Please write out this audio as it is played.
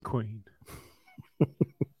Queen.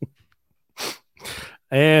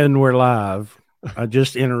 And we're live. I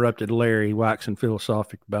just interrupted Larry waxing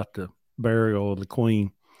philosophic about the burial of the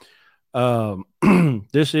Queen.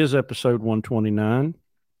 This is episode 129,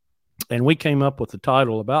 and we came up with the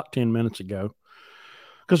title about 10 minutes ago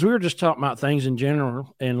because we were just talking about things in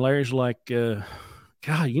general, and Larry's like, God,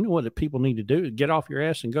 you know what the people need to do? Get off your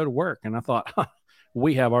ass and go to work. And I thought,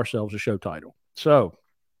 we have ourselves a show title. So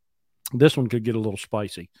this one could get a little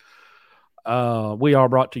spicy. We are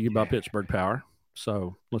brought to you by Pittsburgh Power.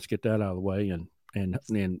 So let's get that out of the way, and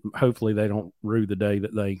hopefully they don't rue the day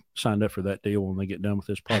that they signed up for that deal when they get done with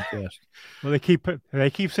this podcast. Well, they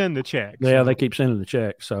keep sending the checks. Yeah, so they keep sending the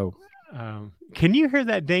check. So, can you hear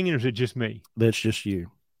that dinging, or is it just me? That's just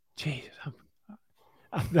you. Jesus,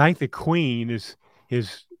 I think the Queen is.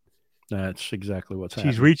 That's exactly what's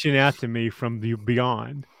happening. She's reaching out to me from the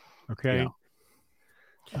beyond. Okay.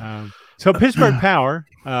 Yeah. So Pittsburgh Power,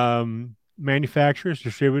 manufacturers,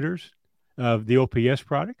 distributors of the OPS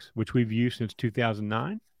products, which we've used since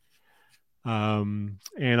 2009.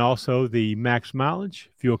 And also the max mileage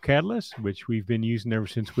fuel catalyst, which we've been using ever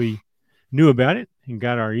since we knew about it and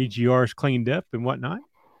got our EGRs cleaned up and whatnot.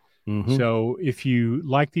 Mm-hmm. So if you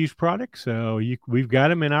like these products, we've got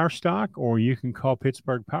them in our stock, or you can call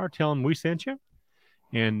Pittsburgh Power, tell them we sent you.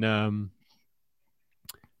 And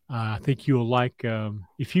I think you'll like,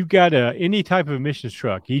 if you've got any type of emissions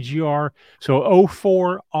truck, EGR, so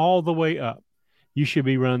 04 all the way up, you should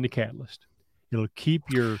be running the catalyst. It'll keep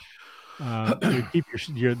the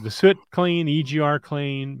soot clean, EGR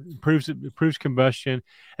clean, improves combustion.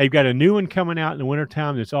 They've got a new one coming out in the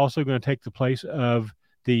wintertime that's also going to take the place of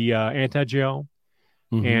the anti-gel.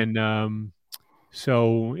 Mm-hmm. And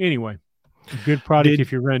so anyway, a good product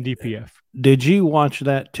if you're running DPF. Did you watch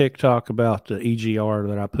that TikTok about the EGR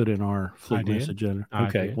that I put in our fleet message?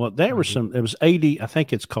 Okay. Well, it was AD, I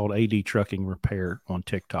think it's called AD Trucking Repair on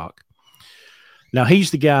TikTok. Now,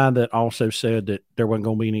 he's the guy that also said that there wasn't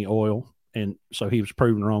going to be any oil, and so he was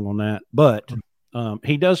proven wrong on that. But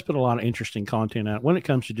he does put a lot of interesting content out when it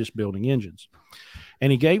comes to just building engines.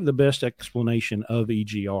 And he gave the best explanation of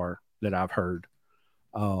EGR that I've heard,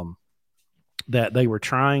 that they were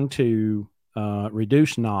trying to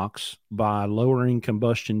reduce NOx by lowering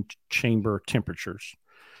combustion chamber temperatures.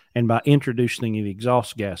 And by introducing the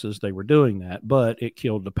exhaust gases, they were doing that, but it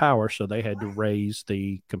killed the power, so they had to raise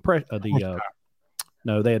the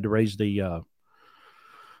they had to raise the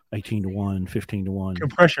 18-to-1, 15-to-1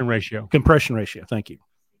 compression ratio. Compression ratio. Thank you.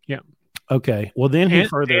 Yeah. Okay. Well, then he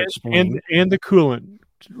further explained, and the coolant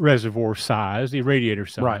reservoir size, the radiator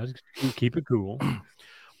size, right. Keep it cool.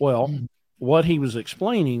 Well, what he was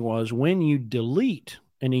explaining was when you delete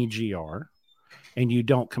an EGR and you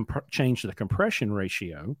don't change the compression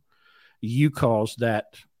ratio, you cause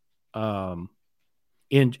that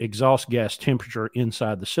in exhaust gas temperature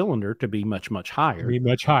inside the cylinder to be much, much higher.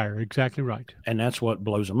 Exactly right. And that's what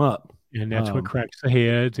blows them up. And that's what cracks the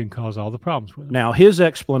heads and causes all the problems with them. Now, his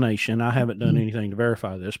explanation, I haven't done anything to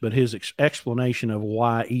verify this, but his explanation of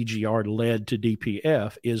why EGR led to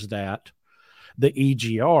DPF is that the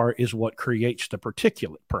EGR is what creates the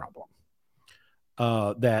particulate problem.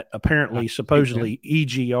 That apparently, supposedly,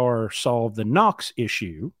 EGR solved the NOx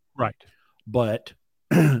issue. Right. But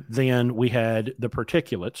then we had the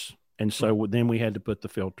particulates, and so then we had to put the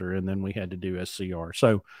filter, and then we had to do SCR.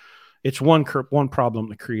 So it's one problem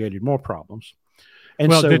that created more problems.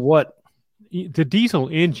 And the diesel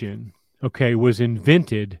engine, was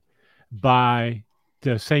invented by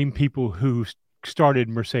the same people who started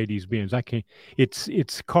Mercedes-Benz.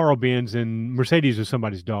 It's Carl Benz, and Mercedes is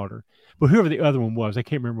somebody's daughter. But whoever the other one was, I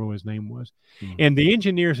can't remember what his name was. Mm-hmm. And the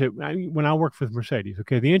engineers when I worked with Mercedes,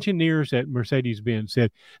 the engineers at Mercedes-Benz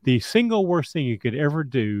said the single worst thing you could ever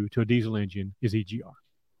do to a diesel engine is EGR.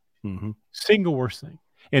 Mm-hmm. Single worst thing.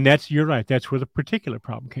 And you're right. That's where the particular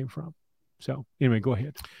problem came from. So anyway, go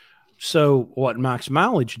ahead. So what max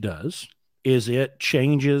mileage does is it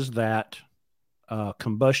changes that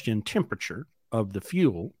combustion temperature of the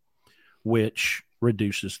fuel, which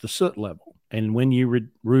reduces the soot level. And when you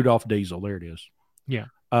Rudolph diesel, there it is. Yeah.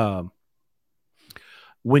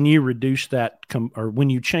 When you reduce that, or when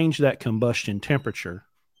you change that combustion temperature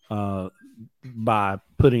by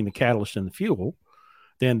putting the catalyst in the fuel,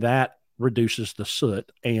 then that reduces the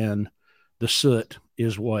soot, and the soot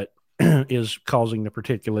is what is causing the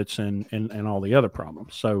particulates and all the other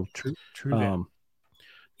problems. So true.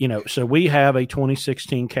 So we have a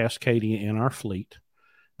 2016 Cascadia in our fleet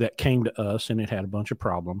that came to us, and it had a bunch of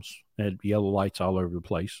problems. It had yellow lights all over the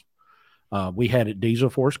place. We had it diesel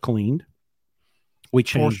force cleaned. We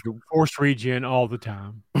changed forced regen all the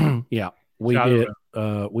time. Yeah. We did.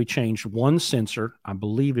 We changed one sensor. I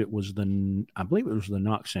believe it was the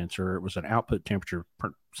NOx sensor. It was an output temperature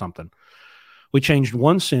something. We changed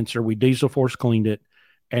one sensor. We diesel force cleaned it,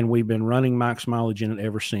 and we've been running max mileage in it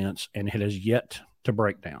ever since, and it has yet to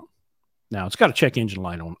break down. Now, it's got a check engine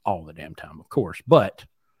light on all the damn time, of course, but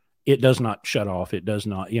it does not shut off. It does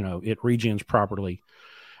not, it regens properly.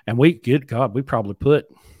 And good God, we probably put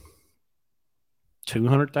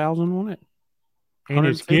 200,000 on it. And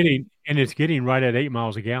it's getting right at 8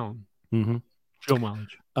 miles a gallon. Mm-hmm. Fuel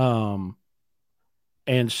mileage.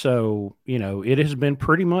 And so, it has been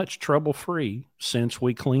pretty much trouble-free since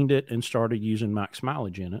we cleaned it and started using max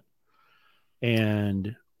mileage in it.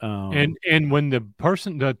 And when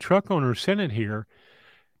the truck owner sent it here,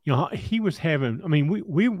 he was having,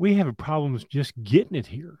 we have problems just getting it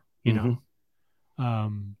here, mm-hmm.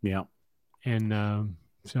 Yeah. And,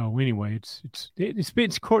 so anyway, it's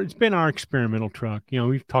been our experimental truck.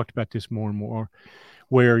 We've talked about this more and more,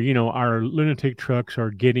 where our lunatic trucks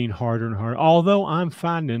are getting harder and harder. Although I'm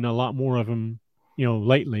finding a lot more of them,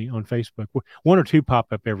 lately on Facebook. 1 or 2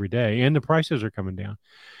 pop up every day, and the prices are coming down.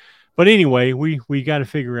 But anyway, we got to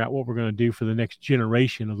figure out what we're going to do for the next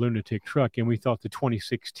generation of lunatic truck, and we thought the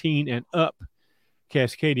 2016 and up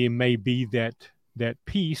Cascadia may be that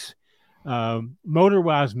piece.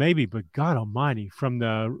 Motor-wise, maybe, but God Almighty, from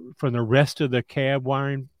the rest of the cab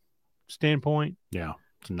wiring standpoint, yeah,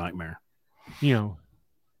 it's a nightmare.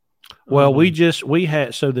 Well, we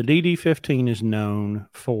had so the DD15 is known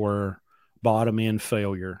for bottom end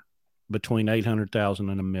failure between 800,000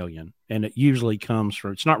 and $1 million, and it usually comes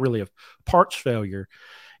from. It's not really a parts failure.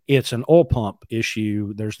 It's an oil pump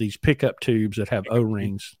issue. There's these pickup tubes that have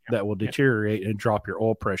O-rings that will deteriorate and drop your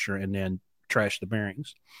oil pressure, and then trash the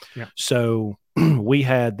bearings. Yeah. So we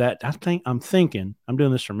had that. I'm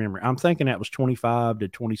doing this from memory. I'm thinking that was $2,500 to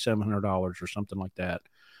 $2,700 or something like that.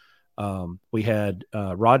 We had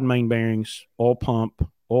rod and main bearings, oil pump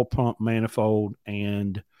manifold,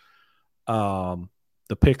 and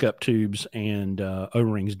the pickup tubes and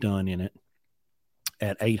O-rings done in it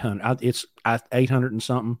at 800. It's 800 and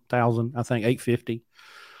something thousand. I think 850.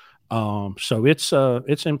 So it's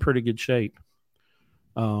in pretty good shape.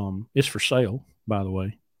 It's for sale, by the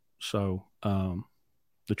way. So,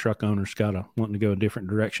 the truck owner's wanting to go a different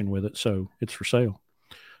direction with it. So it's for sale.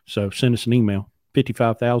 So send us an email,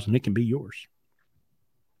 55,000. It can be yours.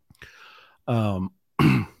 But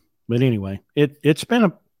anyway, it's been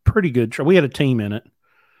a pretty good truck. We had a team in it,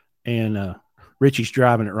 and, Richie's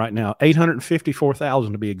driving it right now,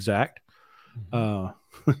 854,000 to be exact.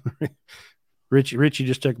 Richie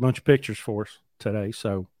just took a bunch of pictures for us today.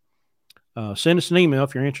 So, send us an email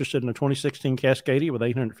if you're interested in a 2016 Cascadia with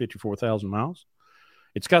 854,000 miles.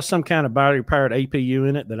 It's got some kind of battery-powered APU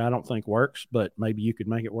in it that I don't think works, but maybe you could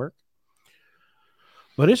make it work.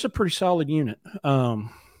 But it's a pretty solid unit. I'm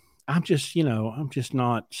just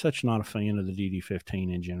not a fan of the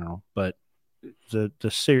DD15 in general. But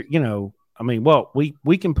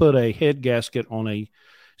we can put a head gasket on a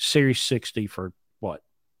Series 60 for what,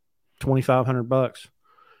 $2,500,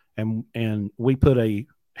 and we put a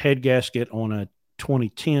head gasket on a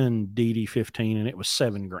 2010 DD15, and it was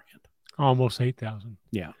 $7,000, almost 8,000.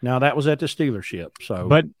 Yeah. Now that was at the dealership. So,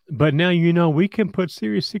 but now we can put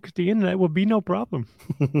Series 60 in. That will be no problem.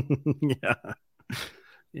 Yeah.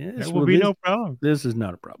 Yes, that will be no problem. This is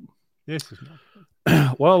not a problem. This is not a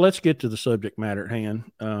problem. Well, let's get to the subject matter at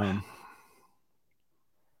hand. And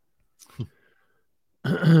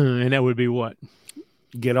that would be what?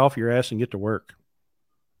 Get off your ass and get to work.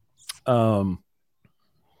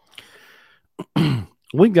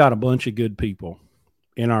 We've got a bunch of good people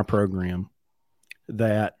in our program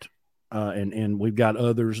that, and we've got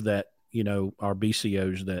others that, our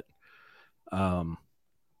BCOs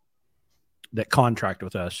that contract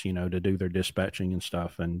with us, to do their dispatching and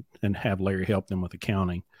stuff, and have Larry help them with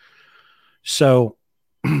accounting. So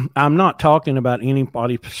I'm not talking about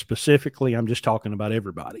anybody specifically. I'm just talking about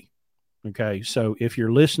everybody. Okay. So if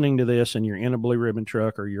you're listening to this and you're in a Blue Ribbon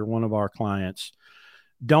truck or you're one of our clients,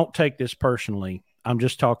 don't take this personally. I'm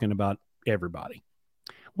just talking about everybody.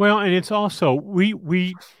 Well, and it's also,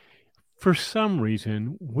 we for some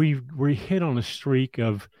reason, we hit on a streak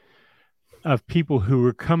of people who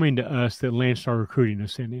are coming to us that Landstar Recruiting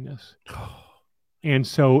is sending us. And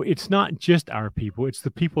so it's not just our people, it's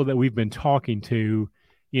the people that we've been talking to,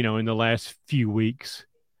 in the last few weeks.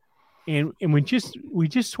 And we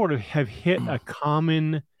just sort of have hit a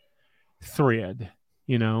common thread,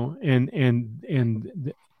 and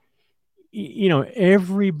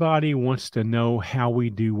everybody wants to know how we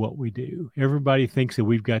do what we do. Everybody thinks that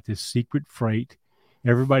we've got this secret freight.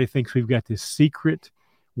 Everybody thinks we've got this secret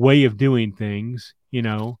way of doing things,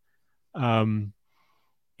 And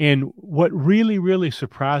what really, really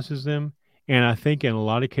surprises them, and I think in a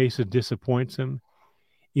lot of cases disappoints them,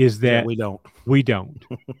 is that we don't. We don't.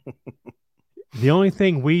 The only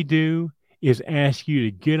thing we do is ask you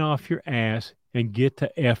to get off your ass and get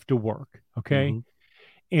to F to work, okay?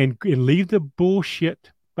 And leave the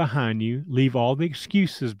bullshit behind you, leave all the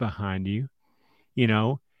excuses behind you,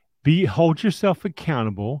 hold yourself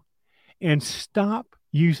accountable and stop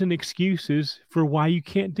using excuses for why you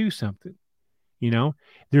can't do something.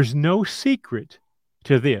 There's no secret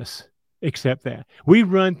to this except that we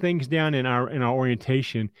run things down in our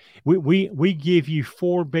orientation. We give you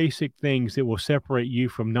 4 basic things that will separate you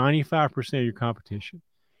from 95% of your competition.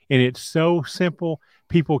 And it's so simple,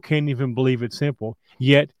 people can't even believe it's simple,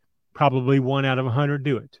 yet probably 1 out of 100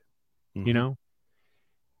 do it, And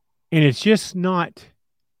it's just not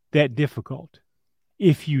that difficult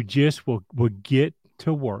if you just will get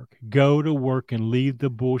to work, go to work and leave the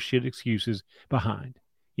bullshit excuses behind,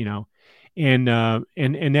 and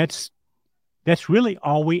that's really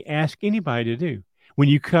all we ask anybody to do. When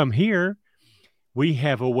you come here, we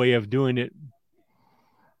have a way of doing it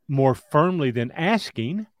more firmly than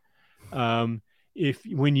asking. When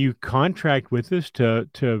you contract with us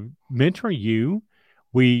to mentor you,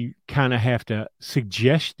 we kind of have to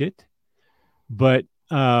suggest it, but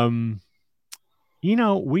I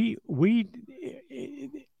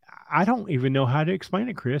don't even know how to explain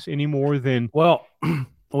it, Chris, any more than. Well,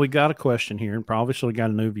 we got a question here, and obviously got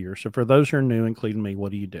a new viewer. So for those who are new, including me,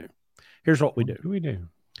 what do you do? Here's what we do. What do we do?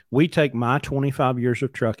 We take my 25 years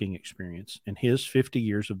of trucking experience and his 50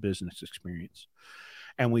 years of business experience,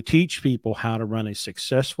 and we teach people how to run a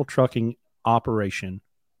successful trucking operation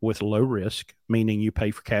with low risk, meaning you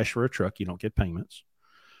pay for cash for a truck, you don't get payments.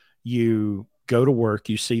 You go to work,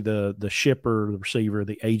 you see the shipper, the receiver,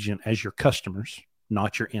 the agent as your customers,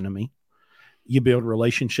 not your enemy. You build a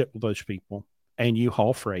relationship with those people, and you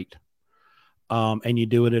haul freight, and you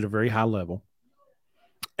do it at a very high level.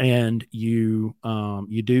 And you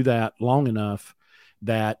do that long enough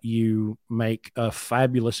that you make a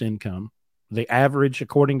fabulous income. The average,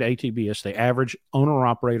 according to ATBS, the average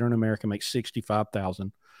owner-operator in America makes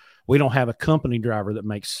 $65,000. We don't have a company driver that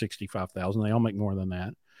makes $65,000. They all make more than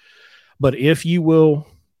that. But if you will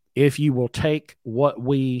take what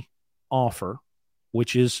we offer,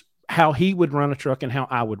 which is how he would run a truck and how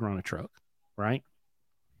I would run a truck, right?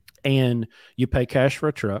 And you pay cash for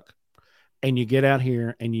a truck, and you get out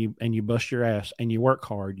here and you bust your ass and you work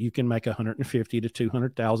hard, you can make $150,000 to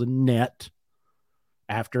 $200,000 net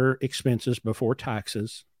after expenses before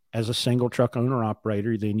taxes as a single truck owner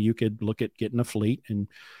operator. Then you could look at getting a fleet, and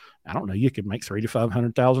I don't know, you could make $300,000 to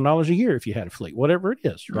 $500,000 a year if you had a fleet, whatever it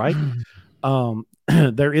is, right?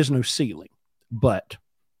 There is no ceiling, but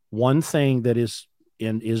one thing that is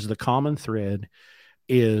the common thread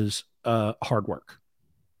is hard work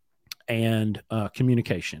and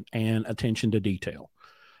communication and attention to detail.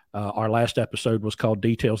 Our last episode was called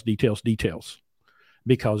Details, Details, Details,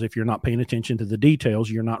 because if you're not paying attention to the details,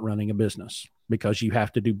 you're not running a business, because you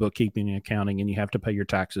have to do bookkeeping and accounting, and you have to pay your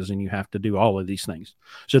taxes, and you have to do all of these things.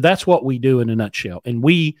 So that's what we do in a nutshell. And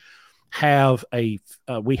we have a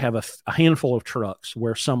handful of trucks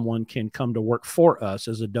where someone can come to work for us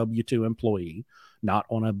as a W-2 employee, not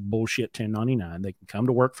on a bullshit 1099. They can come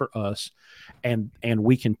to work for us, and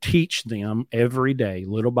we can teach them every day,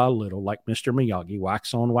 little by little, like Mr. Miyagi,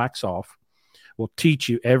 wax on, wax off. We'll teach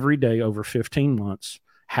you every day over 15 months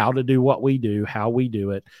how to do what we do, how we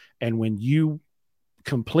do it. And when you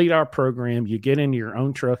complete our program, you get into your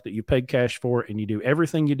own truck that you paid cash for, and you do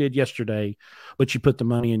everything you did yesterday, but you put the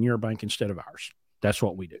money in your bank instead of ours. That's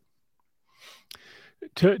what we do.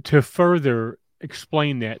 To further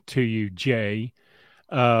explain that to you, Jay,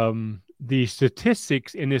 the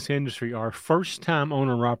statistics in this industry are first-time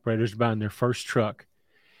owner-operators buying their first truck.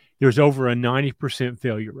 There's over a 90%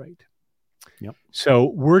 failure rate. Yep. So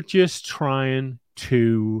we're just trying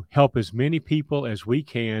to help as many people as we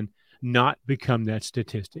can not become that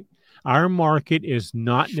statistic. Our market is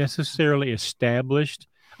not necessarily established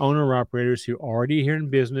owner-operators who are already here in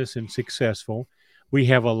business and successful. We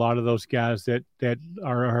have a lot of those guys that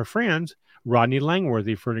are our friends. Rodney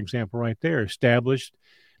Langworthy, for an example, right there, established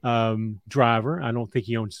driver. I don't think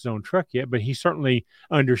he owns his own truck yet, but he certainly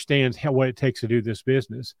understands what it takes to do this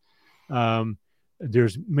business.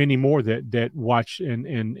 There's many more that watch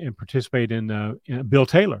and participate in Bill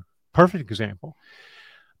Taylor, perfect example.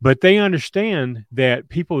 But they understand that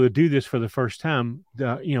people that do this for the first time,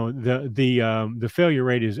 the failure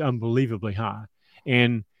rate is unbelievably high,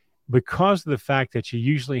 and because of the fact that you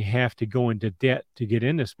usually have to go into debt to get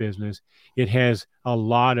in this business, it has a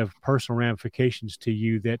lot of personal ramifications to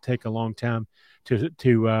you that take a long time to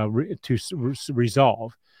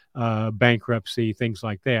resolve, bankruptcy, things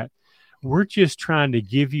like that. We're just trying to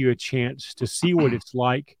give you a chance to see what it's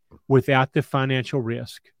like without the financial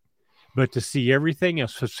risk, but to see everything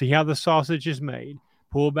else, to see how the sausage is made,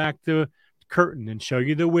 pull back the curtain and show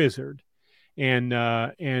you the wizard, and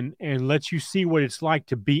let you see what it's like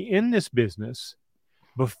to be in this business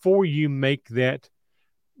before you make that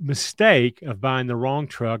mistake of buying the wrong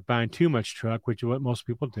truck, buying too much truck, which is what most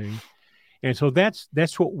people do. And so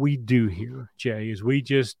that's what we do here, Jay, is we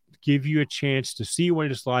just give you a chance to see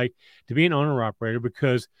what it's like to be an owner operator,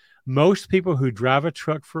 because most people who drive a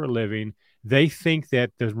truck for a living, they think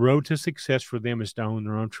that the road to success for them is to own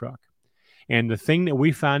their own truck. And the thing that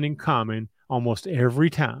we find in common almost every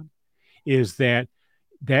time is that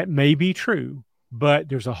may be true, but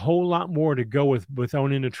there's a whole lot more to go with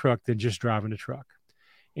owning a truck than just driving a truck.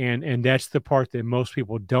 And that's the part that most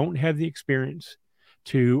people don't have the experience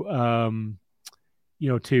to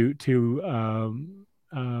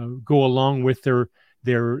go along with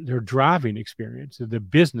their driving experience, the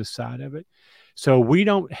business side of it. So we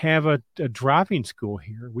don't have a driving school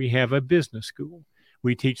here. We have a business school.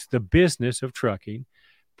 We teach the business of trucking,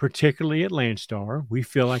 particularly at Landstar. We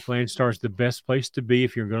feel like Landstar is the best place to be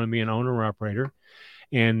if you're going to be an owner operator.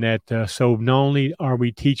 And that so not only are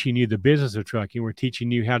we teaching you the business of trucking, we're teaching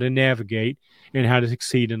you how to navigate and how to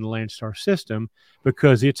succeed in the Landstar system,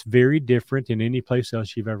 because it's very different than any place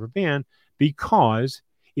else you've ever been, because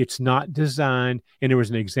it's not designed. And there was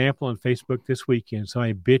an example on Facebook this weekend. So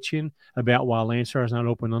I'm bitching about why Landstar is not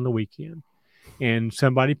open on the weekend. And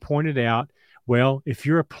somebody pointed out, well, if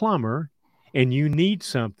you're a plumber and you need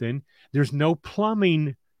something, there's no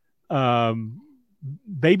plumbing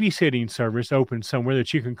babysitting service open somewhere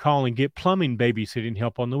that you can call and get plumbing babysitting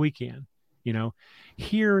help on the weekend. You know,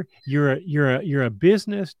 here you're a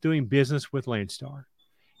business doing business with Landstar.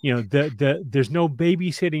 You know, there's no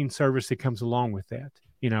babysitting service that comes along with that.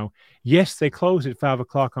 You know, yes, they close at 5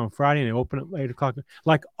 o'clock on Friday and they open at 8 o'clock,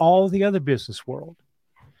 like all the other business world.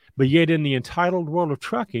 But yet in the entitled world of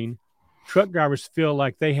trucking, truck drivers feel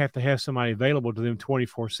like they have to have somebody available to them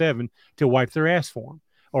 24/7 to wipe their ass for them,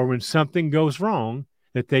 or when something goes wrong,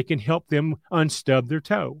 that they can help them unstub their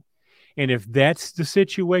toe. And if that's the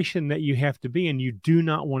situation that you have to be in, you do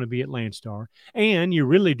not want to be at Landstar, and you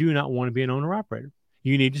really do not want to be an owner-operator.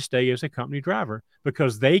 You need to stay as a company driver,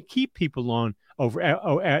 because they keep people on over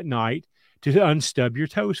at night to unstub your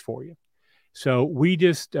toes for you. So we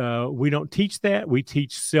just we don't teach that. We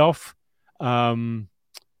teach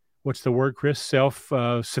what's the word, Chris?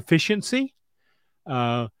 Sufficiency.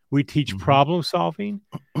 We teach problem solving.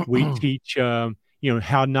 We teach,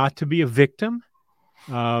 how not to be a victim.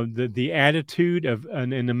 The attitude of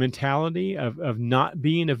and the mentality of not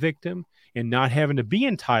being a victim and not having to be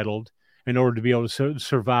entitled in order to be able to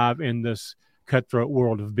survive in this cutthroat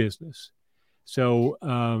world of business. So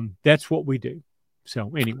that's what we do.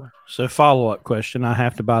 So anyway. So follow-up question. I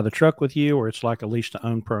have to buy the truck with you, or it's like a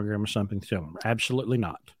lease-to-own program or something similar? Absolutely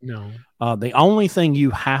not. No. The only thing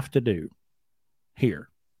you have to do here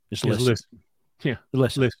is listen. Yeah.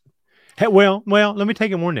 Listen. Hey, well, let me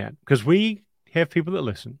take it more than that, because we have people that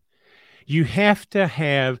listen. You have to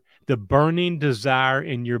have the burning desire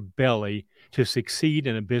in your belly to succeed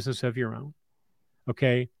in a business of your own.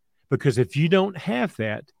 Okay? Because if you don't have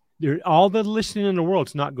that, all the listening in the world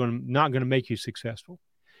is not going to make you successful.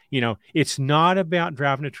 You know, it's not about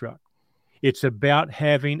driving a truck. It's about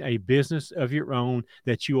having a business of your own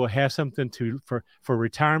that you will have something for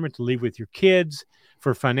retirement, to leave with your kids,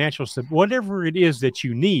 for financial support, whatever it is that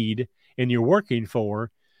you need and you're working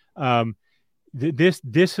for.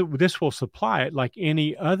 This will supply it like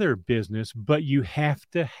any other business, but you have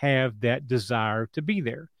to have that desire to be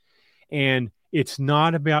there. And it's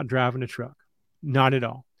not about driving a truck, not at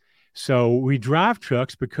all. So we drive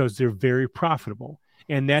trucks because they're very profitable.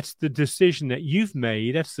 And that's the decision that you've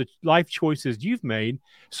made. That's the life choices you've made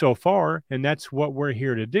so far. And that's what we're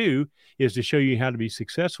here to do, is to show you how to be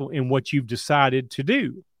successful in what you've decided to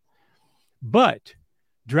do. But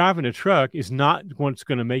driving a truck is not what's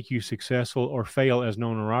going to make you successful or fail as an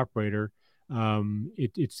owner operator.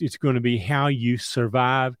 It's going to be how you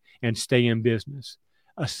survive and stay in business,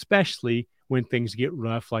 especially when things get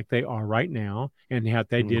rough like they are right now, and how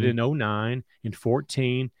they did in 09 and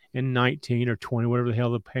 14 and 19 or 20, whatever the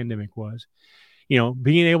hell the pandemic was. You know,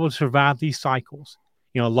 being able to survive these cycles.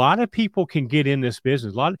 You know, a lot of people can get in this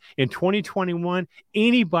business. In 2021,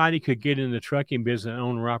 anybody could get in the trucking business, an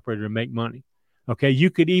owner-operator, and make money. Okay, you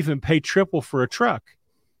could even pay triple for a truck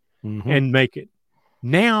and make it.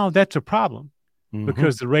 Now that's a problem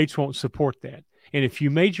because the rates won't support that. And if you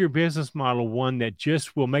made your business model one that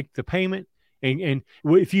just will make the payment, and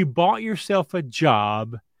if you bought yourself a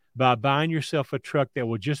job by buying yourself a truck that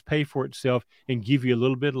will just pay for itself and give you a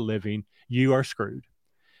little bit of living, you are screwed.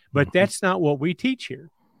 But that's not what we teach here.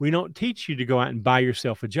 We don't teach you to go out and buy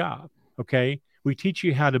yourself a job, okay? We teach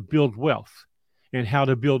you how to build wealth and how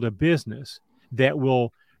to build a business that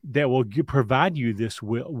will provide you this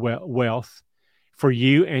wealth for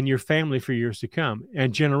you and your family for years to come,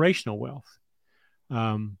 and generational wealth.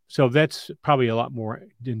 So that's probably a lot more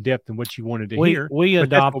in depth than what you wanted to hear. We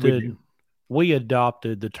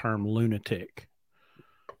adopted the term lunatic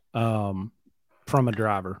from a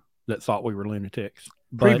driver that thought we were lunatics.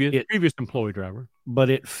 Previous employee driver. But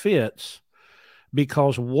it fits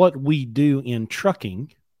because what we do in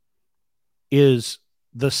trucking is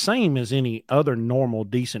the same as any other normal,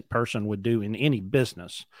 decent person would do in any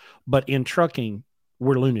business. But in trucking,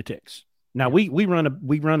 we're lunatics. Now, we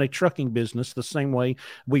run a trucking business the same way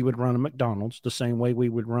we would run a McDonald's, the same way we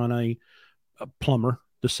would run a plumber,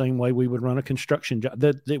 the same way we would run a construction job.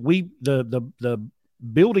 The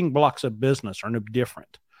building blocks of business are no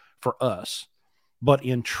different for us. But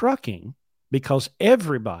in trucking, because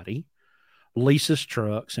everybody leases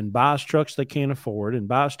trucks and buys trucks they can't afford and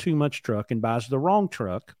buys too much truck and buys the wrong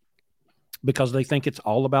truck because they think it's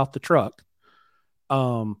all about the truck,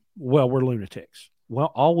 well, we're lunatics.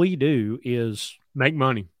 Well, all we do is make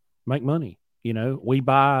money. You know, we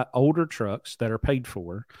buy older trucks that are paid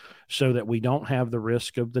for so that we don't have the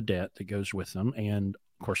risk of the debt that goes with them. And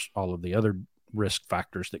of course, all of the other risk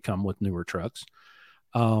factors that come with newer trucks.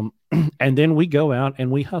 And then we go out and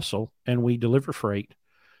we hustle and we deliver freight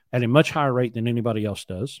at a much higher rate than anybody else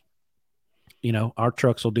does. You know, our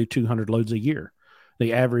trucks will do 200 loads a year.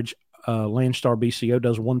 The average Landstar BCO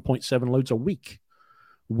does 1.7 loads a week.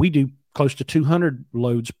 We do close to 200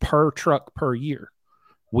 loads per truck per year.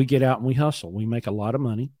 We get out and we hustle. We make a lot of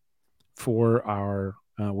money for our,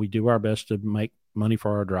 we do our best to make money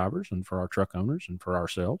for our drivers and for our truck owners and for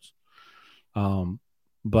ourselves.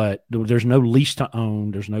 But there's no lease to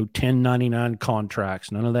own. There's no 1099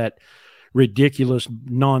 contracts, none of that ridiculous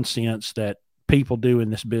nonsense that people do in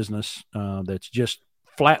this business. That's just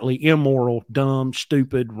flatly immoral, dumb,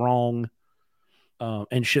 stupid, wrong,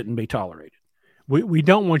 and shouldn't be tolerated. We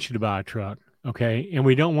don't want you to buy a truck, okay? And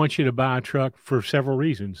we don't want you to buy a truck for several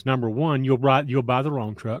reasons. Number one, you'll buy the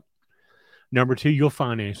wrong truck. Number two, you'll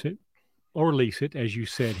finance it or lease it, as you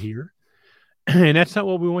said here. And that's not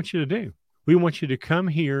what we want you to do. We want you to come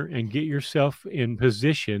here and get yourself in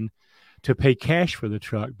position to pay cash for the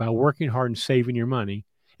truck by working hard and saving your money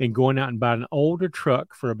and going out and buying an older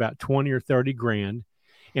truck for about 20 or 30 grand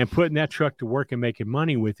and putting that truck to work and making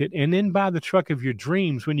money with it, and then buy the truck of your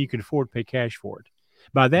dreams when you can afford to pay cash for it.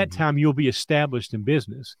 By that time, you'll be established in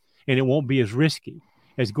business, and it won't be as risky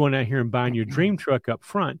as going out here and buying your dream truck up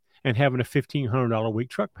front and having a $1,500 a week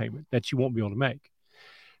truck payment that you won't be able to make.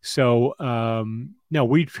 So, no,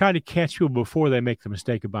 we try to catch people before they make the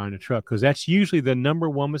mistake of buying a truck, because that's usually the number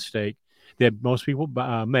one mistake that most people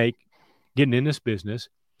make getting in this business.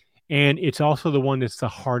 And it's also the one that's the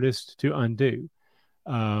hardest to undo.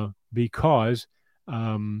 Because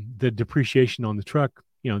the depreciation on the truck,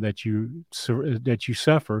 that you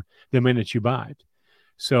suffer the minute you buy it.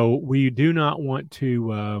 So we do not want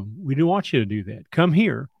to. We do want you to do that. Come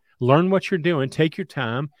here, learn what you're doing, take your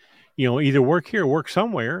time. Either work here or work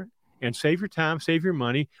somewhere, and save your time, save your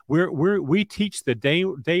money. We teach the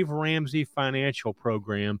Dave Ramsey financial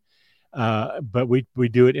program. But we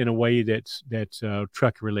do it in a way that's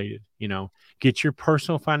truck related. Get your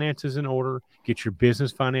personal finances in order, get your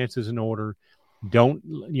business finances in order. Don't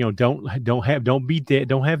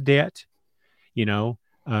have debt.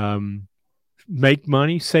 Make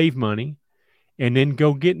money, save money, and then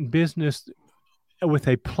go get in business with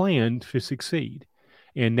a plan to succeed.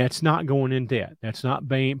 And that's not going in debt. That's not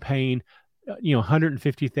paying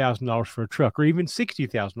 $150,000 for a truck, or even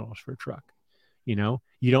 $60,000 for a truck. You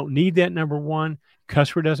don't need that. Number one,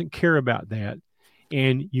 customer doesn't care about that.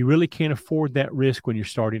 And you really can't afford that risk when you're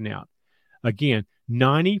starting out. Again,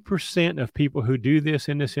 90% of people who do this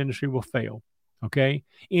in this industry will fail. Okay.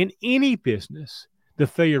 In any business, the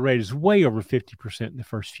failure rate is way over 50% in the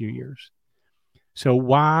first few years. So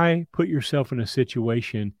why put yourself in a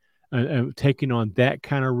situation taking on that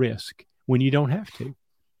kind of risk when you don't have to?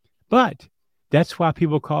 But that's why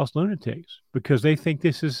people call us lunatics, because they think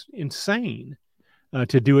this is insane.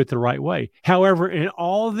 To do it the right way. However, in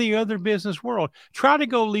all the other business world, try to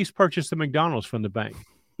go lease purchase the McDonald's from the bank.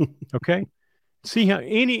 Okay. See how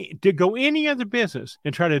any other business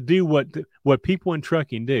and try to do what people in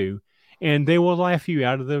trucking do. and they will laugh you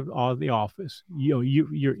out of the office.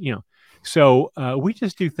 So we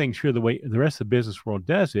just do things here the way the rest of the business world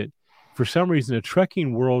does it. For some reason, the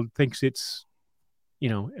trucking world thinks it's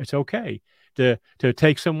okay to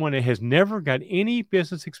take someone that has never got any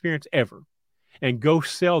business experience ever and go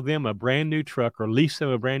sell them a brand new truck or lease them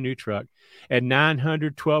a brand new truck at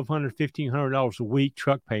 $900, $1,200, $1,500 a week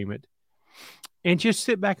truck payment, and just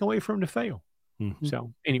sit back and wait for them to fail. Mm-hmm.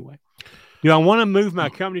 So anyway, do I want to move my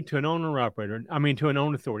company to an owner operator? I mean, to an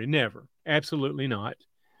owner authority? Never. Absolutely not.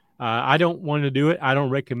 I don't want to do it. I don't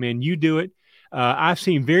recommend you do it. I've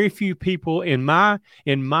seen very few people I got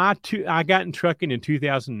in trucking in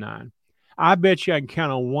 2009. I bet you I can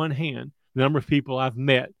count on one hand the number of people I've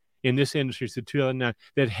met in this industry since 2009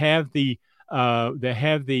 that have the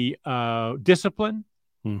discipline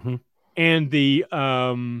mm-hmm. and the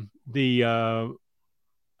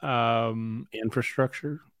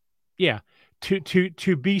infrastructure. Yeah,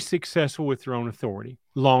 to be successful with their own authority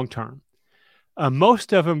long term.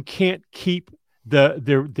 Most of them can't keep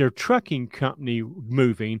their trucking company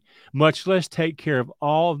moving, much less take care of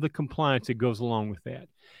all of the compliance that goes along with that.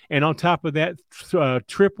 And on top of that,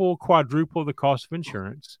 triple, quadruple the cost of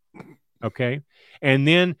insurance. Okay. And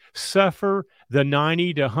then suffer the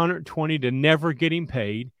 90 to 120 to never getting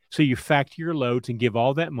paid. So you factor your loads and give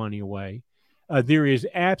all that money away. There is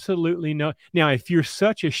absolutely no. Now, if you're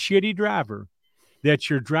such a shitty driver that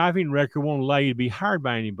your driving record won't allow you to be hired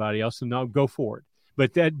by anybody else, then I'll go for it.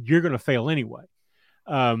 But that you're going to fail anyway.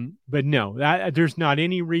 But no, there's not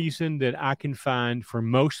any reason that I can find for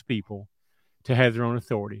most people to have their own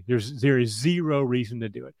authority. There is zero reason to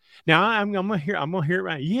do it. Now I'm gonna hear it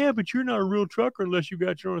right. Yeah, but you're not a real trucker unless you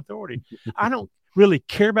got your own authority. I don't really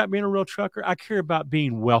care about being a real trucker. I care about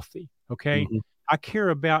being wealthy. Okay. Mm-hmm. I care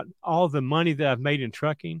about all the money that I've made in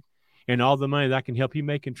trucking and all the money that I can help you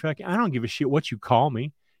make in trucking. I don't give a shit what you call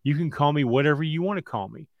me. You can call me whatever you want to call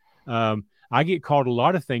me. I get called a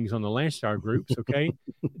lot of things on the Landstar groups. Okay.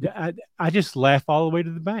 I just laugh all the way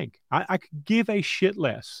to the bank. I could give a shit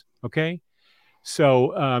less. Okay.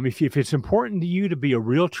 So if it's important to you to be a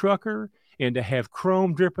real trucker and to have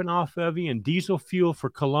chrome dripping off of you and diesel fuel for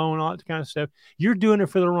cologne, all that kind of stuff, you're doing it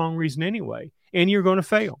for the wrong reason anyway, and you're going to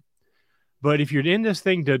fail. But if you're in this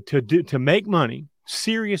thing to make money,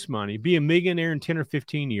 serious money, be a millionaire in 10 or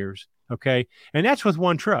 15 years, okay, and that's with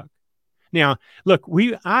one truck. Now, look,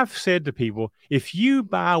 I've said to people, if you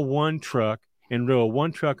buy one truck and run a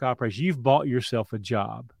one truck operation, you've bought yourself a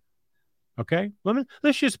job. Okay,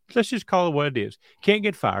 let's just call it what it is. Can't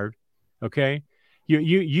get fired. Okay,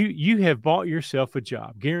 you have bought yourself a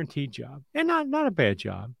job, guaranteed job, and not a bad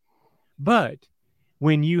job. But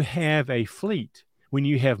when you have a fleet, when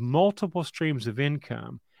you have multiple streams of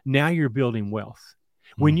income, now you're building wealth.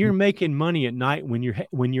 When you're making money at night, when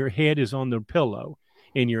your head is on the pillow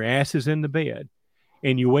and your ass is in the bed,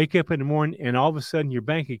 and you wake up in the morning and all of a sudden your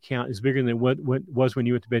bank account is bigger than what was when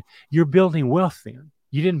you went to bed, you're building wealth then.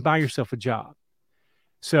 You didn't buy yourself a job.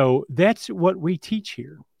 So that's what we teach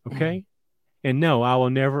here, okay? And no, I will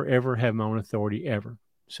never, ever have my own authority ever.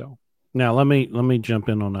 So now let me jump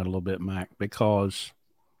in on that a little bit, Mac, because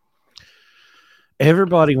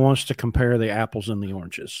everybody wants to compare the apples and the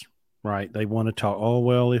oranges, right? They want to talk, oh,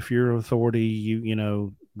 well, if you're authority,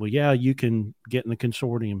 well, yeah, you can get in the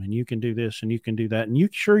consortium and you can do this and you can do that. And you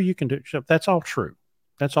can do it. That's all true.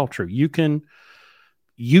 That's all true. You can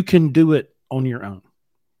do it on your own.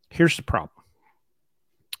 Here's the problem.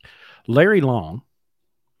 Larry Long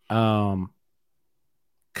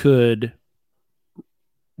could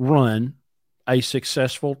run a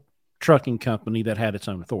successful trucking company that had its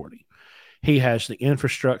own authority. He has the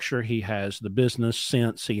infrastructure. He has the business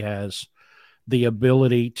sense. He has the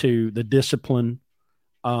ability the discipline.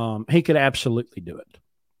 He could absolutely do it.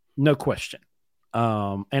 No question.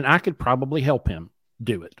 And I could probably help him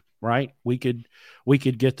do it. Right. We could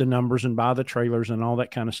get the numbers and buy the trailers and all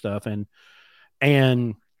that kind of stuff.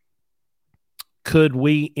 And could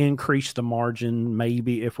we increase the margin?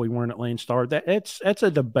 Maybe if we weren't at Landstar, that's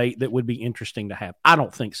a debate that would be interesting to have. I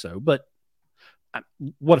don't think so, but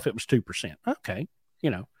what if it was 2%? Okay.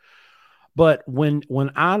 But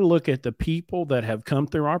when I look at the people that have come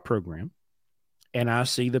through our program and I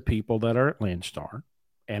see the people that are at Landstar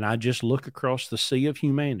and I just look across the sea of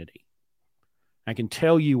humanity, I can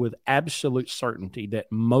tell you with absolute certainty that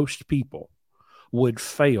most people would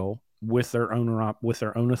fail with their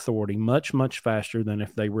own authority much, much faster than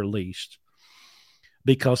if they were leased,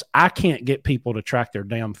 because I can't get people to track their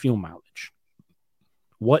damn fuel mileage.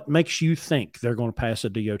 What makes you think they're going to pass a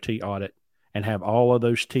DOT audit and have all of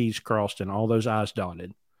those T's crossed and all those I's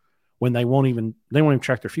dotted when they won't even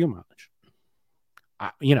track their fuel mileage?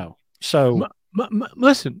 So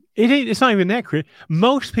Listen, it's not even that, Chris.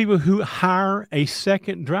 Most people who hire a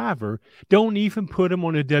second driver don't even put them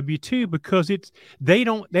on a W-2 because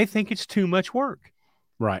they think it's too much work.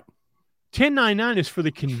 Right. 1099 is for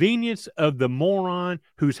the convenience of the moron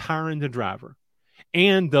who's hiring the driver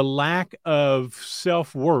and the lack of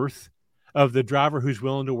self-worth of the driver who's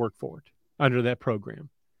willing to work for it under that program.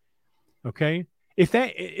 Okay? If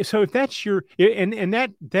that's your and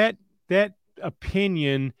that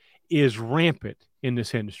opinion is rampant in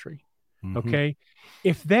this industry. Okay?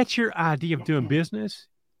 If that's your idea of doing business,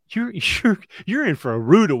 you're in for a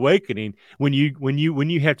rude awakening when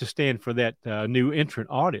you have to stand for that new entrant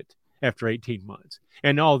audit after 18 months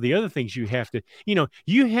and all the other things you have to,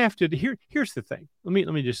 here's the thing.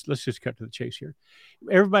 Let's just cut to the chase here.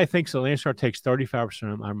 Everybody thinks that Landstar takes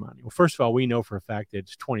 35% of our money. Well, first of all, we know for a fact that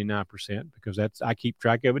it's 29% because I keep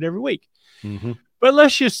track of it every week. But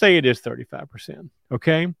let's just say it is 35%.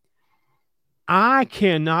 Okay. I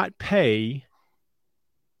cannot pay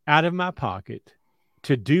out of my pocket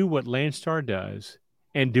to do what Landstar does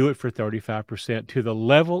and do it for 35% to the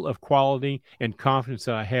level of quality and confidence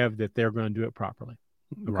that I have that they're going to do it properly.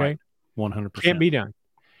 Okay. Right. 100%. Can't be done.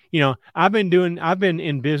 I've been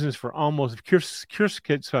in business for almost, Curious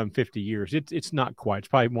 50 years. It's not quite, it's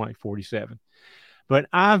probably more like 47, but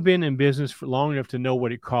I've been in business for long enough to know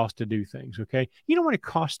what it costs to do things. Okay. You know what it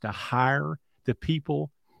costs to hire the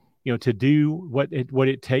people, to do what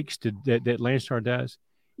it takes that Landstar does.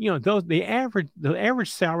 The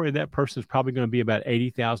average salary of that person is probably going to be about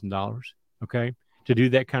 $80,000, okay, to do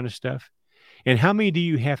that kind of stuff. And how many do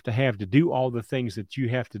you have to do all the things that you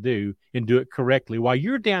have to do and do it correctly while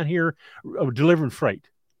you're down here delivering freight?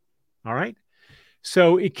 All right.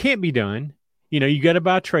 So it can't be done. You got to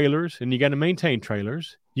buy trailers and you got to maintain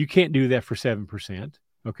trailers. You can't do that for 7%.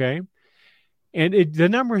 Okay. And the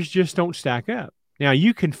numbers just don't stack up. Now,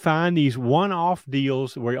 you can find these one-off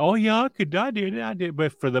deals where, oh, yeah, I did.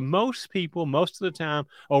 But for the most people, most of the time,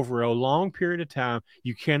 over a long period of time,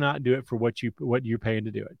 you cannot do it for what you're paying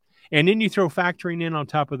to do it. And then you throw factoring in on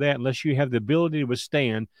top of that, unless you have the ability to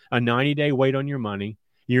withstand a 90-day wait on your money,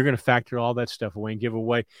 you're going to factor all that stuff away and give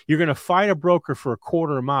away. You're going to fight a broker for a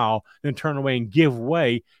quarter of a mile, then turn away and give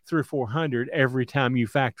away $300 or $400 every time you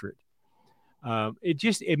factor it.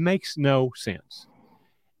 It makes no sense.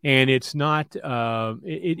 And it's not.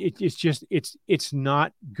 It's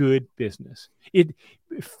not good business.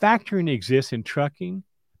 Factoring exists in trucking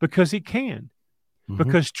because it can,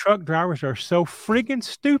 because truck drivers are so friggin'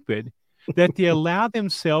 stupid that they allow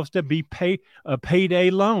themselves to be payday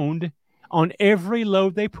loaned on every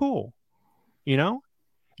load they pull.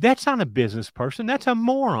 That's not a business person. That's a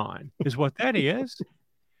moron, is what that is.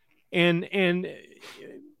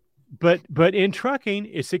 But in trucking,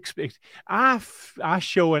 it's I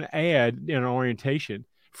show an ad in an orientation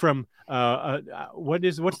from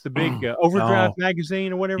what's the big Overdrive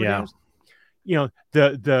magazine or whatever it is.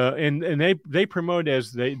 They promote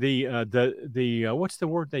as the what's the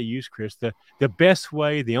word they use, Chris? The best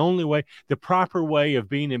way, the only way, the proper way of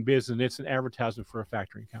being in business. It's an advertisement for a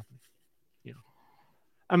factoring company.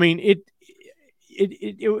 I mean it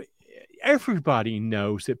everybody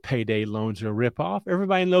knows that payday loans are a ripoff.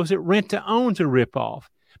 Everybody knows that rent-to-own's a ripoff.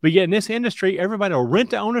 But yet in this industry, everybody will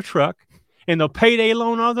rent-to-own a truck and they'll payday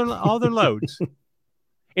loan all their loads.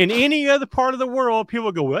 In any other part of the world,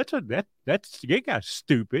 people go, well, that guy's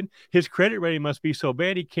stupid. His credit rating must be so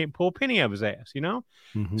bad he can't pull a penny out of his ass,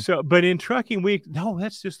 So, but in trucking,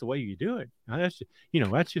 that's just the way you do it.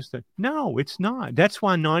 No, it's not. That's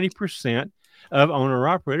why 90% of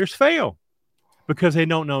owner-operators fail. Because they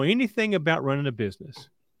don't know anything about running a business.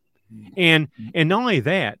 And not only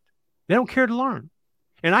that, they don't care to learn.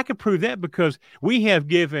 And I can prove that because we have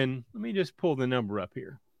given, let me just pull the number up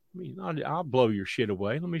here. I'll blow your shit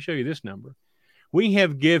away. Let me show you this number. We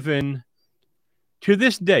have given, to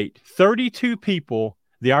this date, 32 people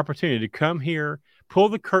the opportunity to come here, pull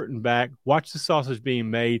the curtain back, watch the sausage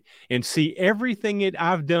being made, and see everything that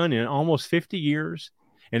I've done in almost 50 years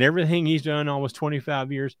and everything he's done in almost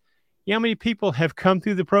 25 years. You know how many people have come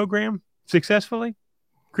through the program successfully?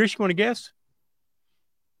 Chris, you want to guess?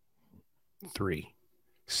 3.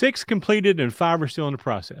 6 completed and 5 are still in the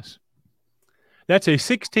process. That's a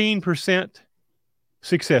 16%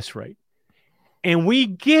 success rate. And we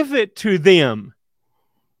give it to them,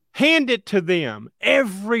 hand it to them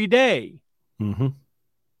every day.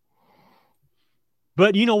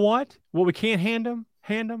 But you know what? What we can't hand them?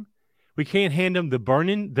 We can't hand them the burn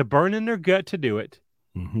in their gut to do it.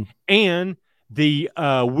 And the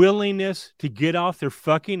willingness to get off their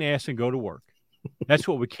fucking ass and go to work. That's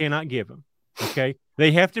what we cannot give them. Okay.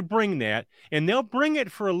 They have to bring that, and they'll bring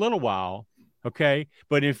it for a little while, Okay.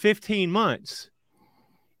 But in 15 months,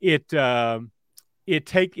 the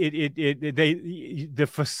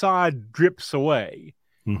facade drips away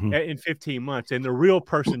in 15 months, and the real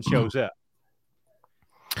person shows up.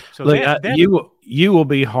 So look, you will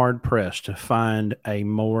be hard pressed to find a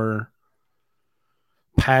more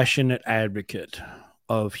passionate advocate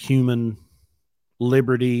of human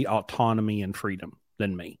liberty, autonomy, and freedom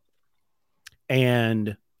than me.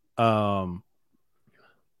 And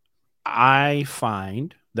I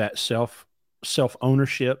find that self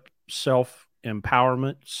ownership, self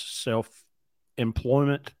empowerment, self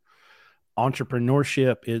employment,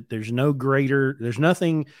 entrepreneurship, there's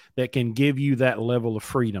nothing that can give you that level of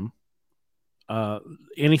freedom.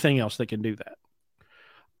 Anything else that can do that.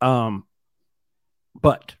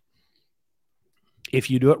 But if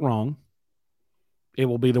you do it wrong, it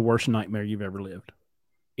will be the worst nightmare you've ever lived.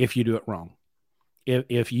 If you do it wrong,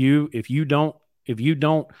 if you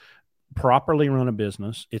don't properly run a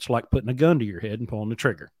business, it's like putting a gun to your head and pulling the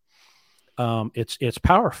trigger. It's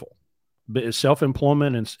powerful, but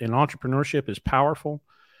self-employment and entrepreneurship is powerful.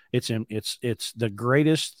 It's the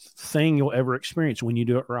greatest thing you'll ever experience when you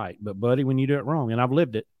do it right. But buddy, when you do it wrong, and I've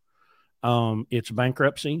lived it, it's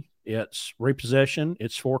bankruptcy, it's repossession,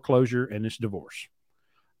 it's foreclosure, and it's divorce.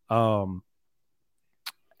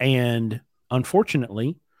 And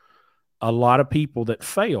unfortunately, a lot of people that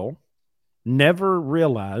fail never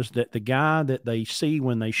realize that the guy that they see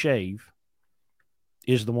when they shave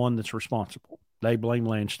is the one that's responsible. They blame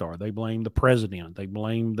Landstar. They blame the president. They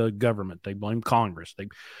blame the government. They blame Congress. They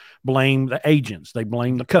blame the agents. They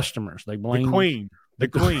blame the customers. They blame the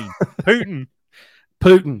queen,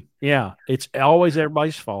 Putin. Yeah. It's always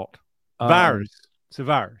everybody's fault. Virus. It's a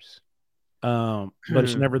virus. But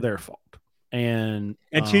it's never their fault. And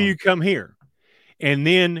until you come here, and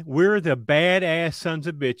then we're the badass sons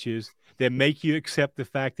of bitches that make you accept the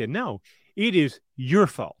fact that no, it is your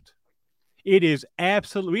fault. It is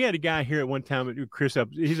absolutely. We had a guy here at one time, Chris,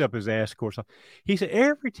 he's up his ass, of course. He said,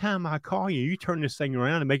 every time I call you, you turn this thing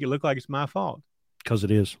around and make it look like it's my fault. Because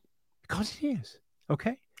it is. Because it is.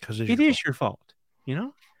 Okay? Because it is your fault, you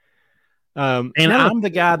know? And I'm the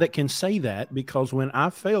guy that can say that because when I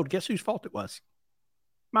failed, guess whose fault it was?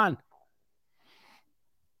 Mine.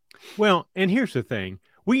 Well, and here's the thing.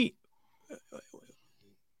 We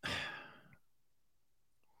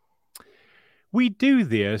do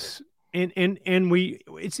this, and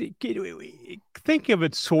think of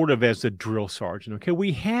it sort of as a drill sergeant. Okay,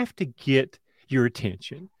 we have to get your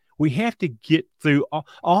attention. We have to get through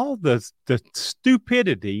all the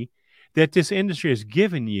stupidity that this industry has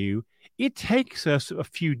given you. It takes us a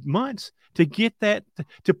few months to get that,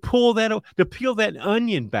 to peel that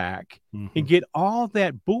onion back and get all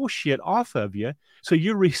that bullshit off of you, so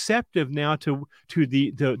you're receptive now to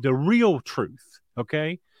the real truth.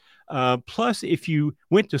 Okay. Plus, if you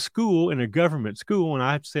went to school in a government school, and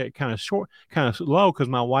I'd say it kind of low because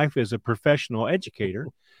my wife is a professional educator,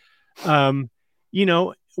 you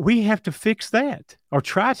know, we have to fix that or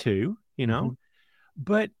try to, you know,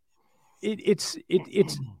 but it's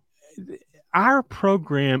our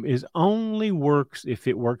program only works if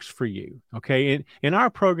it works for you. Okay. In our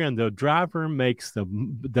program, the driver makes the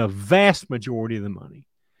vast majority of the money.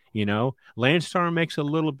 You know, Landstar makes a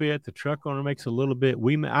little bit. The truck owner makes a little bit.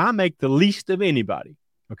 I make the least of anybody.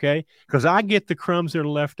 Okay. Because I get the crumbs that are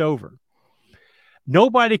left over.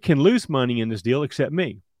 Nobody can lose money in this deal except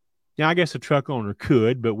me. Now, I guess a truck owner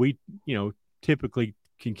could, but we, you know, typically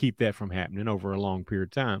can keep that from happening over a long period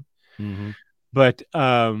of time. But,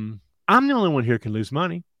 I'm the only one here who can lose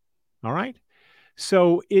money. All right.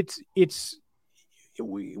 So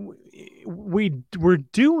we're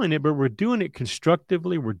doing it, but we're doing it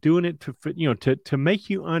constructively. We're doing it to make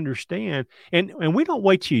you understand. And we don't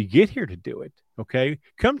wait till you get here to do it. Okay.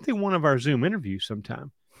 Come through one of our Zoom interviews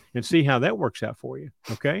sometime and see how that works out for you.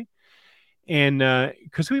 Okay. And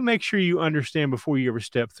because we make sure you understand before you ever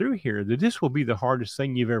step through here that this will be the hardest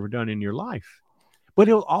thing you've ever done in your life, but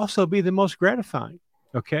it'll also be the most gratifying.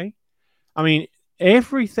 Okay. I mean,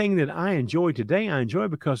 everything that I enjoy today, I enjoy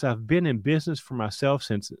because I've been in business for myself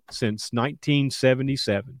since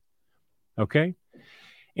 1977. Okay.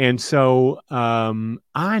 And so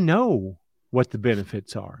I know what the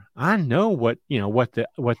benefits are. I know what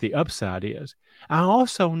the upside is. I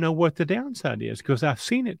also know what the downside is because I've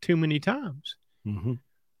seen it too many times. And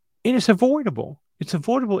it's avoidable. It's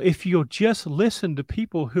avoidable if you'll just listen to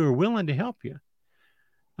people who are willing to help you.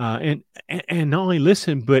 And not only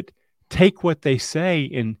listen, but take what they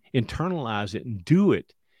say and internalize it and do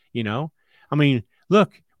it. You know, I mean,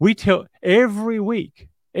 look, we tell every week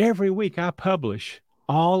I publish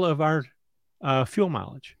all of our fuel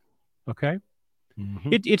mileage. Okay. Mm-hmm.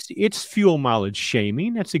 It's fuel mileage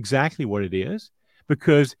shaming. That's exactly what it is.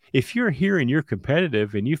 Because if you're here and you're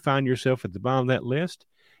competitive and you find yourself at the bottom of that list,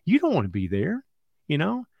 you don't want to be there. You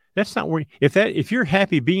know, that's not where, if you're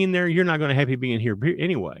happy being there, you're not going to happy being here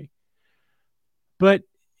anyway. But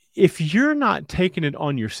if you're not taking it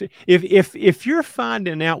on your, if you're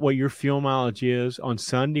finding out what your fuel mileage is on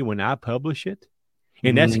Sunday when I publish it,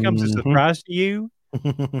 and that comes as a surprise to you,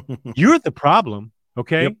 you're the problem.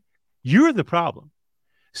 Okay. Yep. You're the problem.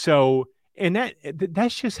 So, and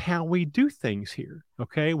that's just how we do things here.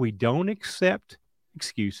 Okay. We don't accept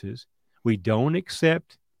excuses. We don't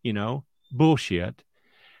accept, bullshit.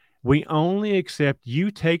 We only accept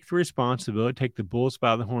you take the responsibility, take the bulls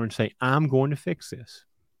by the horn and say, I'm going to fix this.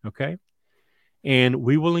 Okay. And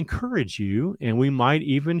we will encourage you, and we might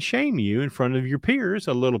even shame you in front of your peers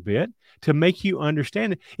a little bit to make you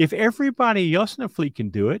understand that if everybody else in the fleet can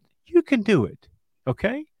do it, you can do it.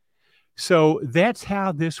 Okay. So that's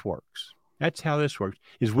how this works. That's how this works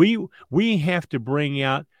is we have to bring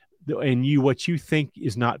out in you what you think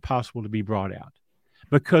is not possible to be brought out.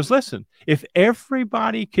 Because listen, if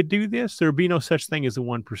everybody could do this, there would be no such thing as the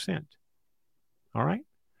 1%. All right.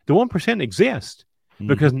 The 1% exists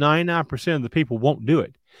because 99% of the people won't do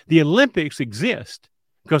it. The Olympics exist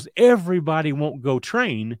because everybody won't go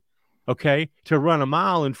train, okay, to run a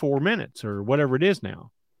mile in 4 minutes or whatever it is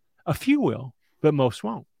now. A few will, but most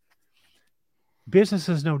won't. Business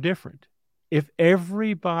is no different. If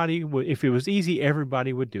it was easy,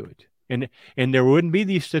 everybody would do it. And there wouldn't be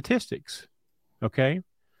these statistics. Okay.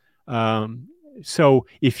 So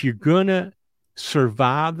if you're going to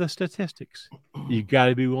survive the statistics, you got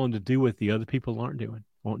to be willing to do what the other people won't do.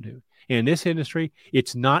 And in this industry,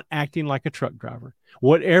 it's not acting like a truck driver.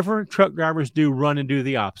 Whatever truck drivers do, run and do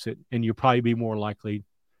the opposite, and you'll probably be more likely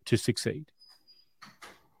to succeed.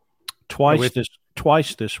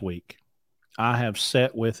 Twice this week, I have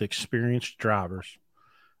sat with experienced drivers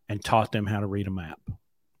and taught them how to read a map.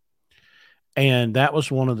 And that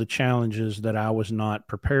was one of the challenges that I was not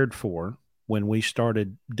prepared for when we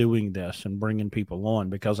started doing this and bringing people on,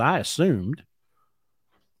 because I assumed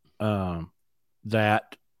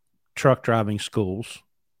that truck driving schools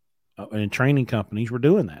and training companies were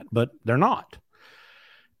doing that, but they're not.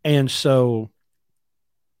 And so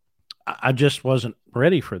I just wasn't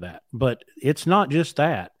ready for that. But it's not just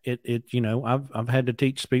that. I've had to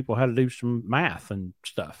teach people how to do some math and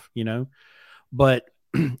stuff, But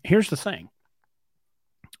here's the thing.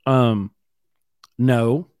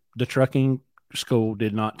 No, the trucking school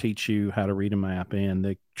did not teach you how to read a map, and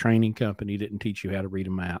the training company didn't teach you how to read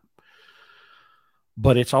a map.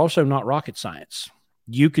 But it's also not rocket science.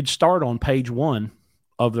 You could start on page 1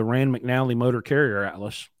 of the Rand McNally Motor Carrier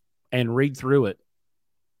Atlas and read through it.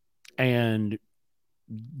 And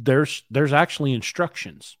there's actually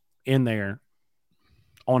instructions in there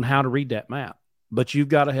on how to read that map. But you've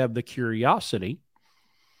got to have the curiosity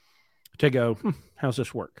to go, how's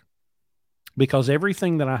this work? Because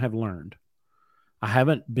everything that I have learned, I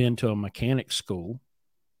haven't been to a mechanic school,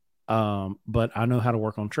 but I know how to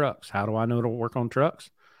work on trucks. How do I know to work on trucks?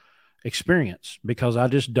 Experience, because I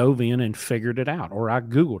just dove in and figured it out, or I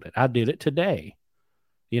Googled it. I did it today.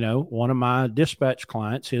 One of my dispatch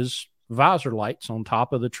clients, his visor lights on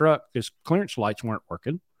top of the truck, his clearance lights weren't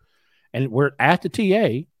working. And we're at the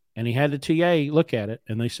TA, and he had the TA look at it,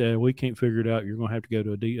 and they said, we can't figure it out. You're going to have to go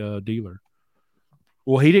to a dealer.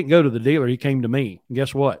 Well, he didn't go to the dealer. He came to me. And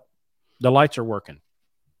guess what? The lights are working.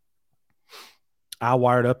 I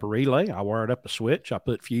wired up a relay. I wired up a switch. I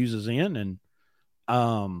put fuses in, and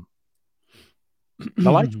the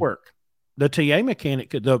lights work. The TA mechanic,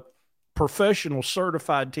 the professional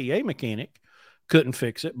certified TA mechanic, couldn't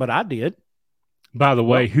fix it, but I did. By the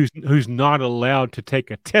way, who's not allowed to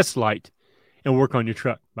take a test light and work on your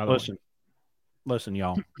truck? By the way, listen,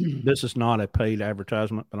 y'all. This is not a paid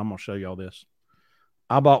advertisement, but I'm going to show y'all this.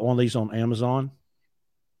 I bought one of these on Amazon,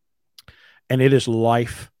 and it is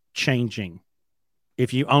life-changing.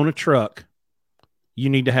 If you own a truck, you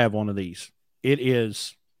need to have one of these. It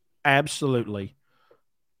is absolutely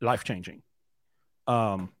life-changing.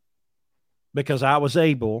 Because I was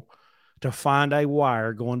able to find a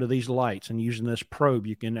wire going to these lights, and using this probe,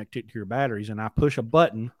 you connect it to your batteries, and I push a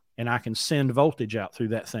button, and I can send voltage out through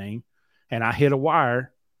that thing, and I hit a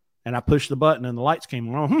wire, and I push the button, and the lights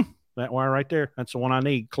came on. That wire right there, that's the one I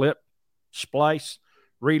need. Clip, splice,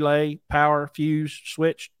 relay, power, fuse,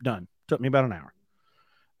 switch, done. Took me about an hour.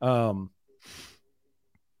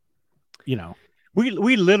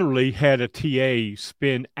 We literally had a TA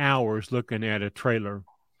spend hours looking at a trailer,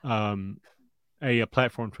 a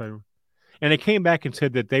platform trailer, and they came back and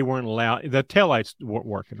said that they weren't allowed. The taillights weren't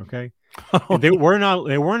working. Okay, they were not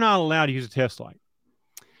allowed to use a test light.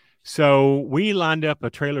 So we lined up a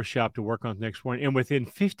trailer shop to work on the next morning, and within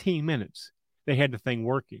 15 minutes, they had the thing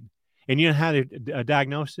working. And you know how they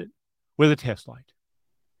diagnosed it? With a test light.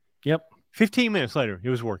 Yep. 15 minutes later, it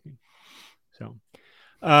was working. So,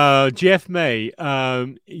 Jeff May,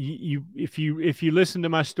 if you listen to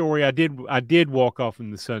my story, I did walk off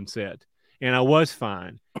in the sunset, and I was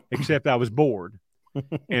fine, except I was bored.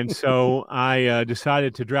 And so I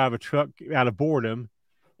decided to drive a truck out of boredom,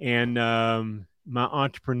 and my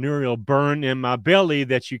entrepreneurial burn in my belly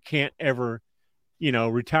that you can't ever,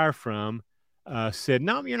 retire from, said,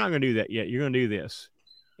 "No, you're not going to do that yet. You're going to do this."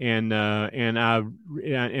 And I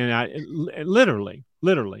literally,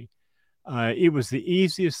 it was the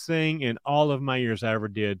easiest thing in all of my years I ever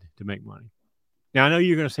did to make money. Now I know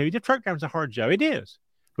you're going to say the truck driver's a hard job. It is,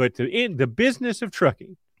 but in the business of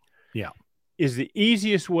trucking, is the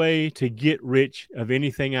easiest way to get rich of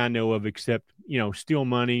anything I know of, except, steal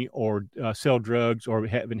money or sell drugs or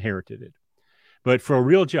have inherited it. But for a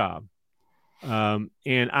real job, and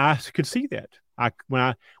I could see that.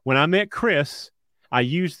 When I met Chris, I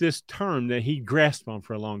used this term that he grasped on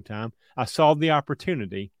for a long time. I saw the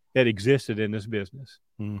opportunity that existed in this business.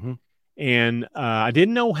 Mm-hmm. And I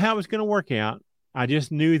didn't know how it was going to work out. I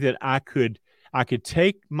just knew that I could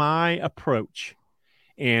take my approach,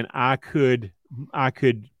 and I could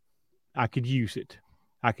use it.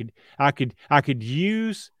 I could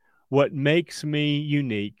use what makes me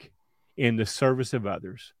unique in the service of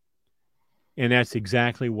others. And that's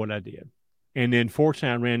exactly what I did. And then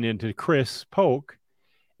fortunately I ran into Chris Polk,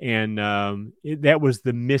 and that was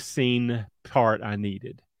the missing part I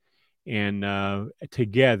needed. And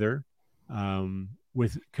together,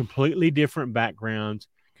 with completely different backgrounds,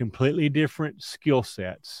 completely different skill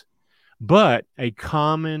sets, but a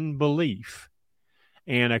common belief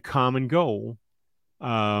and a common goal.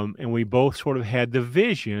 And we both sort of had the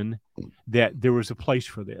vision that there was a place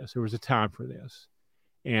for this. There was a time for this.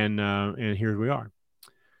 And here we are.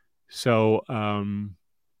 So,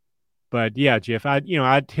 but yeah, Jeff,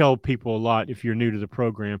 I tell people a lot, if you're new to the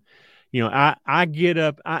program, I get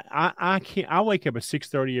up, I wake up at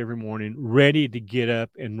 6:30 every morning, ready to get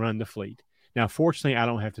up and run the fleet. Now, fortunately, I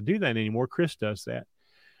don't have to do that anymore. Chris does that.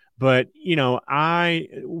 But,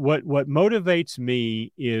 what motivates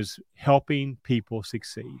me is helping people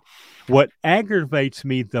succeed. What aggravates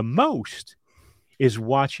me the most is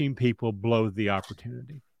watching people blow the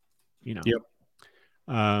opportunity, Yep.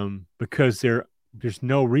 Because there's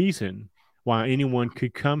no reason why anyone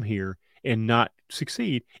could come here and not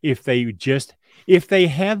succeed if they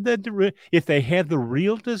have the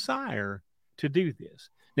real desire to do this.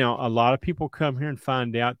 Now, a lot of people come here and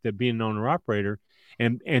find out that being an owner operator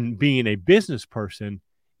and being a business person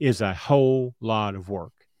is a whole lot of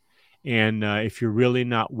work. And if you're really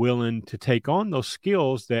not willing to take on those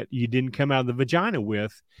skills that you didn't come out of the vagina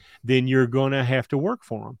with, then you're going to have to work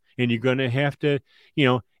for them. And you're going to have to,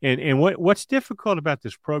 and what's difficult about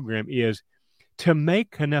this program is to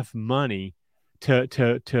make enough money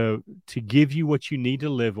to give you what you need to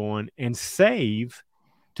live on and save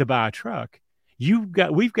to buy a truck.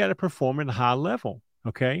 We've got to perform at a high level.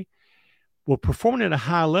 Okay. Well, performing at a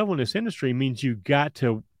high level in this industry means you've got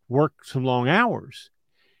to work some long hours.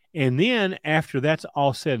 And then after that's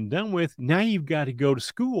all said and done with, now you've got to go to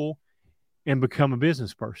school and become a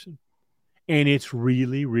business person. And it's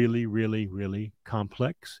really, really, really, really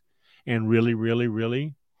complex and really, really,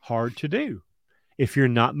 really hard to do if you're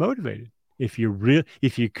not motivated. If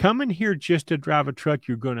you come in here just to drive a truck,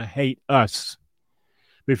 you're going to hate us.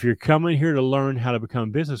 But if you're coming here to learn how to become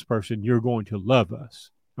a business person, you're going to love us.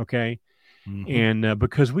 Okay. Mm-hmm. And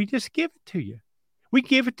because we just give it to you. We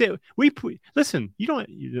give it to listen. You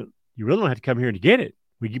really don't have to come here to get it.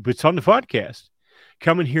 It's on the podcast.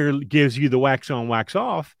 Coming here gives you the wax on, wax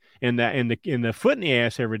off, and the foot in the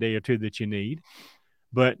ass every day or two that you need.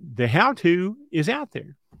 But the how to is out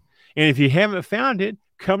there. And if you haven't found it,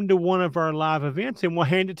 come to one of our live events, and we'll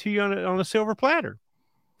hand it to you on a silver platter.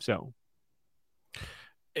 So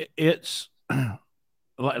it's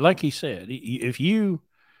like he said, if you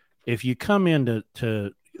come in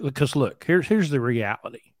to because look, here's the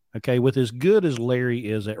reality. Okay, with as good as Larry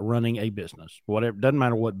is at running a business, whatever, doesn't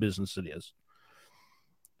matter what business it is,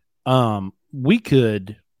 we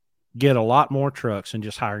could get a lot more trucks and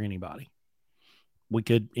just hire anybody.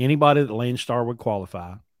 Anybody that Landstar would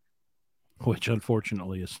qualify, which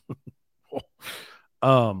unfortunately is,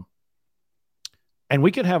 and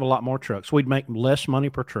we could have a lot more trucks. We'd make less money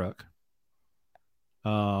per truck.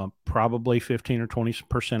 Probably 15 or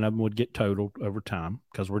 20% of them would get totaled over time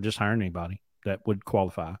because we're just hiring anybody that would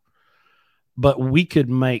qualify. But we could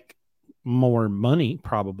make more money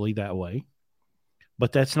probably that way.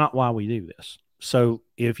 But that's not why we do this. So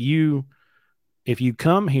if you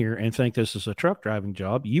come here and think this is a truck driving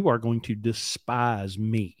job, you are going to despise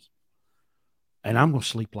me. And I'm going to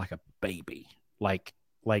sleep like a baby. I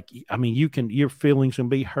mean, your feelings can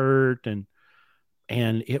be hurt and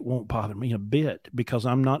it won't bother me a bit because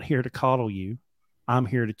I'm not here to coddle you. I'm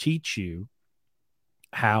here to teach you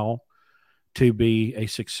how to be a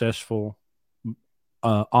successful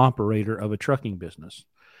operator of a trucking business.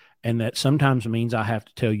 And that sometimes means I have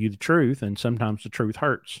to tell you the truth, and sometimes the truth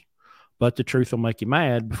hurts. But the truth will make you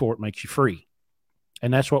mad before it makes you free.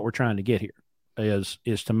 And that's what we're trying to get here is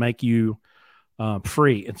to make you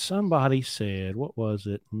free. And somebody said, what was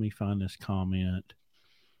it? Let me find this comment.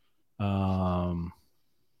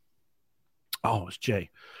 It's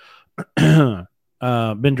Jay.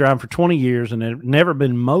 Been driving for 20 years and have never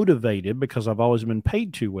been motivated because I've always been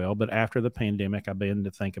paid too well. But after the pandemic, I've been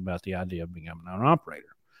to think about the idea of becoming an operator.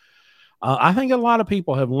 I think a lot of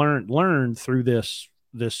people have learned through this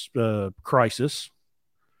crisis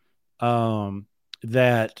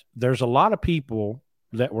that there's a lot of people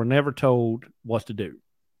that were never told what to do.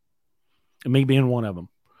 And me being one of them.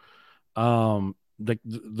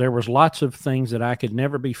 There was lots of things that I could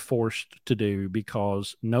never be forced to do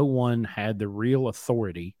because no one had the real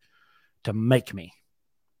authority to make me.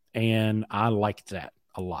 And I liked that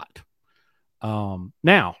a lot.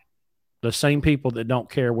 Now, the same people that don't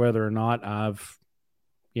care whether or not I've,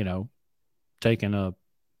 taken a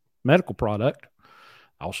medical product,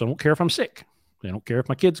 I also don't care if I'm sick. They don't care if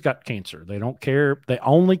my kids got cancer. They don't care. They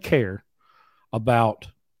only care about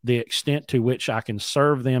the extent to which I can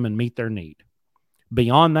serve them and meet their need.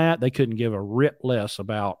 Beyond that, they couldn't give a rip less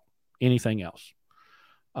about anything else.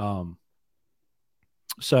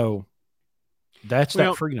 So that's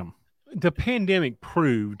that freedom. The pandemic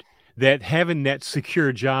proved that having that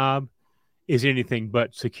secure job is anything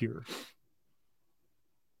but secure.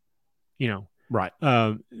 Right.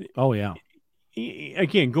 Oh, yeah.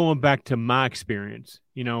 Again, going back to my experience,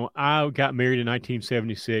 I got married in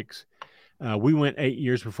 1976. We went 8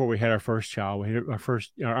 years before we had our first child. We had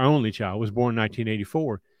our only child was born in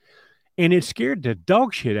 1984. And it scared the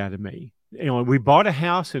dog shit out of me. We bought a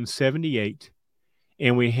house in 78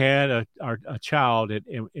 and we had a child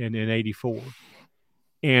in 84.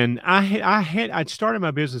 And I'd started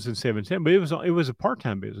my business in 77, but it was a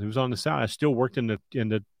part-time business. It was on the side. I still worked in the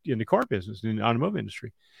car business, in the automotive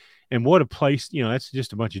industry. And what a place, that's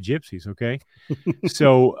just a bunch of gypsies. Okay.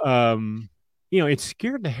 So, it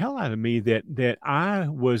scared the hell out of me that I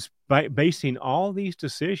was basing all these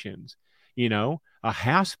decisions, a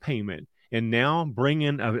house payment, and now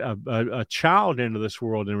bringing a child into this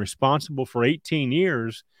world and responsible for 18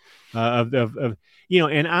 years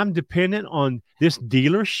and I'm dependent on this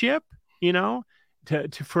dealership,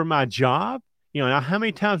 for my job. How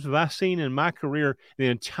many times have I seen in my career the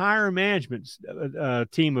entire management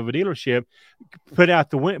team of a dealership put out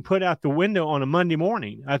the window on a Monday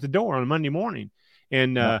morning, at the door on a Monday morning,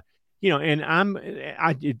 and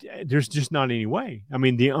there's just not any way. I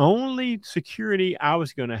mean, the only security I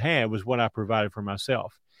was going to have was what I provided for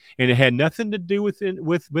myself, and it had nothing to do with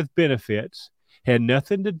benefits. Had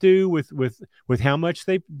nothing to do with how much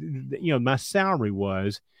my salary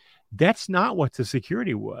was. That's not what the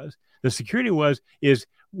security was. The security is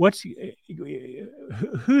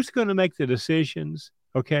who's going to make the decisions,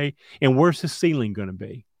 okay? And where's the ceiling going to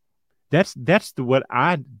be? That's what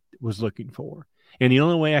I was looking for. And the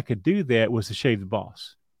only way I could do that was to shave the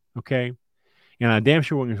boss, okay? And I damn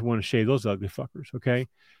sure wasn't going to want to shave those ugly fuckers, okay?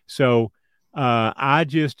 So I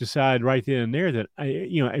just decided right then and there that,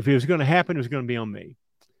 if it was going to happen, it was going to be on me.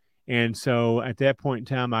 And so at that point in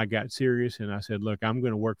time, I got serious and I said, look, I'm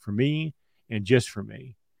going to work for me and just for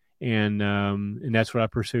me. And that's what I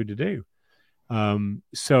pursued to do. I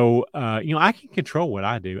can control what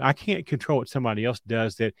I do. I can't control what somebody else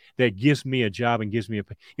does that gives me a job and gives me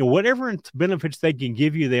whatever benefits they can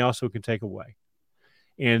give you, they also can take away.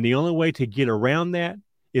 And the only way to get around that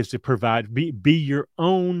is to be your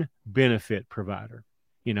own benefit provider.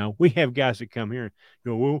 We have guys that come here and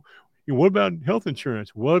go, well, what about health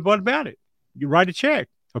insurance? What about it? You write a check.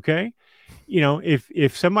 Okay.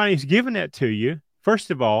 If somebody's giving that to you, first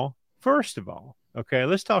of all, okay,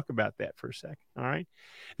 let's talk about that for a second. All right.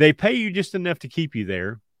 They pay you just enough to keep you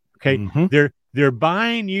there. Okay. Mm-hmm. They're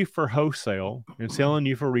buying you for wholesale and selling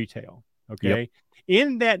you for retail. Okay. Yep.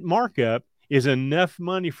 In that markup is enough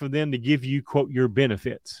money for them to give you, quote, your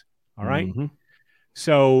benefits. All right. Mm-hmm.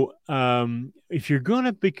 So if you're going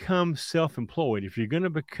to become self-employed, if you're going to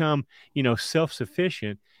become,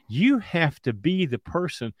 self-sufficient, you have to be the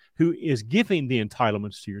person who is giving the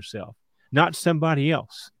entitlements to yourself, not somebody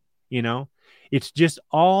else. It's just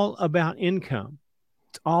all about income.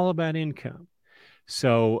 It's all about income.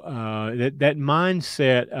 So that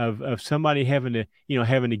mindset of somebody having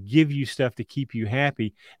to give you stuff to keep you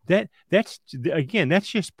happy, that's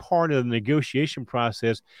just part of the negotiation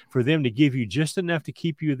process for them to give you just enough to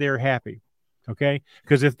keep you there happy. Okay,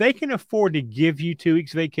 because if they can afford to give you 2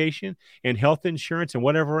 weeks vacation and health insurance and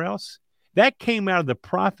whatever else, that came out of the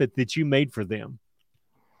profit that you made for them.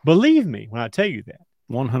 Believe me when I tell you that.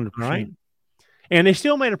 100%. Right? And they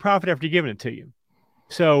still made a profit after giving it to you.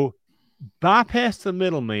 So bypass the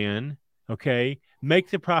middleman, okay? Make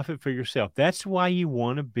the profit for yourself. That's why you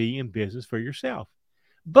want to be in business for yourself.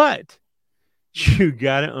 But you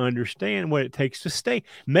got to understand what it takes to stay.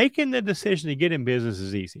 Making the decision to get in business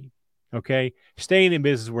is easy, okay? Staying in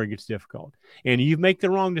business is where it gets difficult. And you make the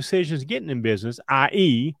wrong decisions getting in business,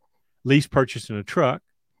 i.e., lease purchasing a truck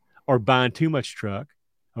or buying too much truck,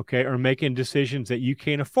 okay, or making decisions that you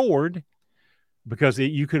can't afford because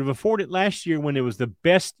you could have afforded last year when it was the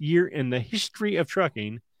best year in the history of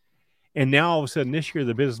trucking. And now all of a sudden this year,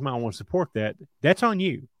 the business might want to support that. That's on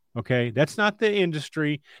you. Okay. That's not the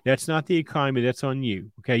industry. That's not the economy. That's on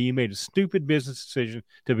you. Okay. You made a stupid business decision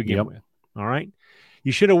to begin with. All right.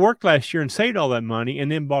 You should have worked last year and saved all that money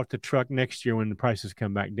and then bought the truck next year when the prices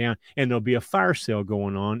come back down and there'll be a fire sale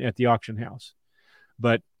going on at the auction house.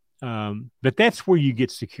 But that's where you get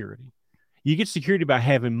security. You get security by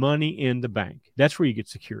having money in the bank. That's where you get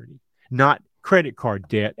security, not credit card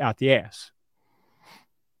debt out the ass.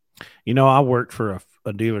 You know, I worked for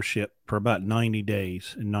a dealership for about 90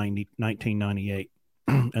 days in 1998,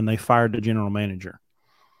 and they fired the general manager.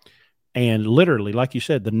 And literally, like you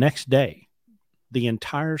said, the next day, the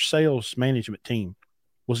entire sales management team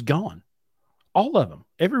was gone. All of them,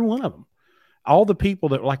 every one of them, all the people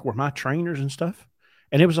that were my trainers and stuff.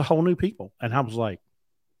 And it was a whole new people. And I was like,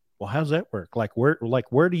 well, how's that work?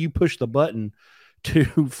 Where do you push the button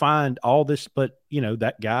to find all this? But,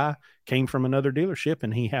 that guy came from another dealership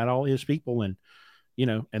and he had all his people and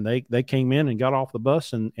they came in and got off the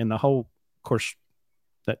bus and the whole, of course,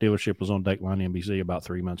 that dealership was on Dateline NBC about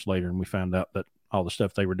 3 months later. And we found out that all the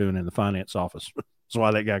stuff they were doing in the finance office is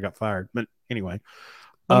why that guy got fired. But anyway,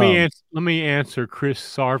 let me answer Chris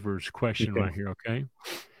Sarver's question right here. Okay.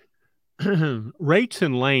 Rates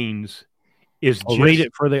and lanes is I'll read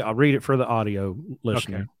it for the audio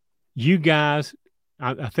listener. Okay. You guys,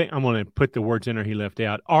 I think I'm going to put the words in there he left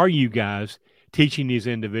out. Are you guys teaching these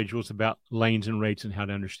individuals about lanes and rates and how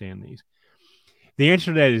to understand these? The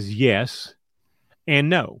answer to that is yes and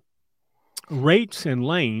no. Rates and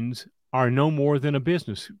lanes are no more than a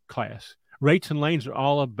business class. Rates and lanes are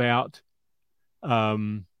all about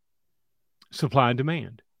supply and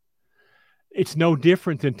demand. It's no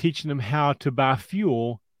different than teaching them how to buy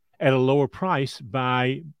fuel at a lower price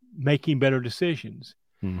by making better decisions.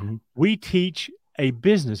 Mm-hmm. We teach a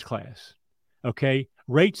business class. Okay.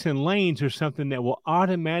 Rates and lanes are something that will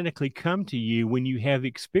automatically come to you when you have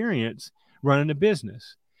experience running a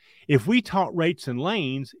business. If we taught rates and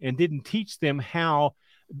lanes and didn't teach them how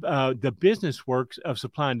the business works of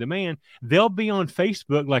supply and demand, they'll be on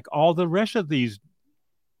Facebook like all the rest of these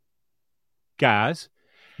guys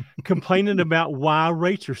complaining about why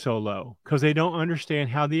rates are so low because they don't understand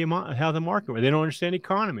how the market works. They don't understand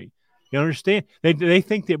economy. They don't understand. They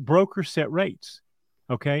think that brokers set rates.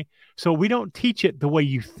 Okay, so we don't teach it the way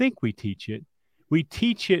you think we teach it. We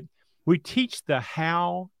teach the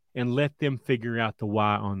how and let them figure out the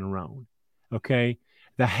why on their own. Okay,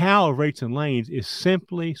 the how of rates and lanes is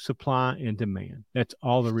simply supply and demand. That's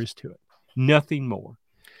all there is to it. Nothing more.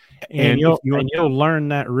 And you'll learn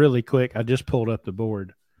that really quick. I just pulled up the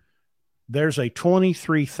board. There's a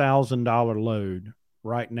 $23,000 load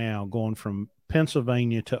right now going from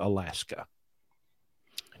Pennsylvania to Alaska.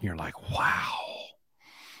 And you're like, wow,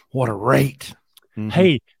 what a rate. Mm-hmm.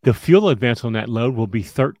 Hey, the fuel advance on that load will be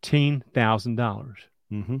 $13,000.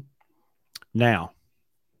 Mm-hmm. Now,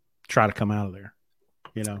 try to come out of there.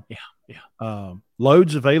 Yeah.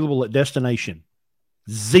 Loads available at destination.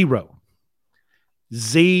 Zero.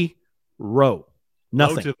 Nothing.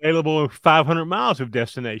 Loads available 500 miles of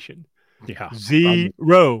destination. Yeah.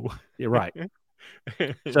 Zero. You're right.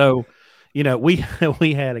 So, we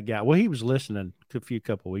had a guy. Well, he was listening a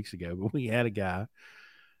couple of weeks ago, but we had a guy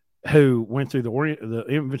who went through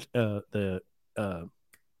the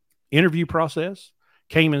interview process,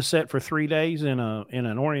 came and sat for 3 days in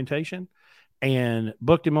an orientation, and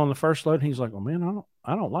booked him on the first load. And he's like, "Oh man,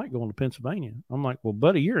 I don't like going to Pennsylvania." I'm like, "Well,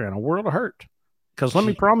 buddy, you're in a world of hurt because let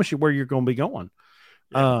me promise you where you're going to be going."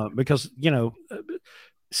 Yeah. Because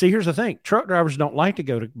see, here's the thing: truck drivers don't like to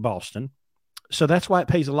go to Boston, so that's why it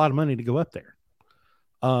pays a lot of money to go up there.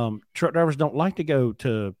 Truck drivers don't like to go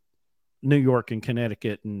to New York and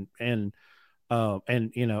Connecticut and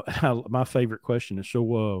And you know, my favorite question is,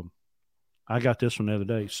 so I got this one the other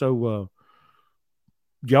day. So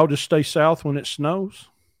y'all just stay south when it snows?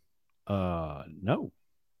 No,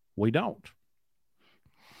 we don't.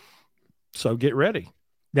 So get ready.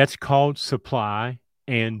 That's called supply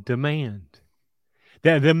and demand.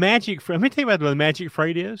 The magic, let me tell you about what the magic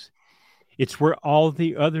freight is. It's where all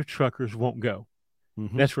the other truckers won't go.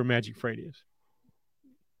 Mm-hmm. That's where magic freight is.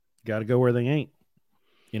 Got to go where they ain't,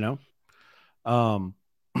 you know? I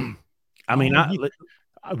mean,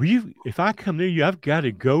 if I come near you, I've got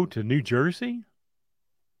to go to New Jersey.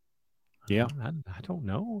 Yeah. I don't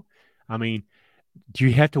know. I mean, do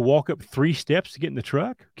you have to walk up 3 steps to get in the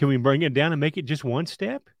truck? Can we bring it down and make it just 1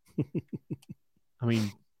 step? I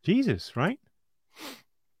mean, Jesus, right?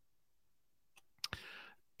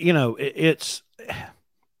 You know, it's,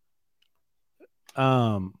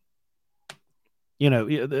 you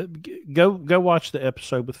know, go watch the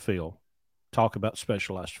episode with Phil, talk about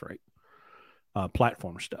specialized freight,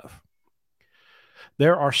 platform stuff.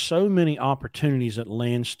 There are so many opportunities at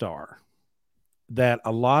Landstar that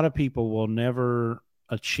a lot of people will never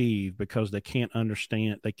achieve because they can't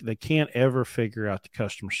understand. They can't ever figure out the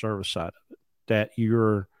customer service side of it, that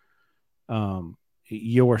you're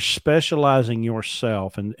specializing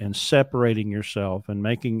yourself and separating yourself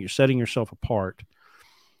and setting yourself apart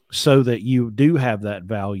so that you do have that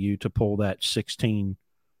value to pull that 16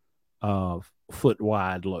 foot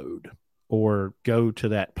wide load or go to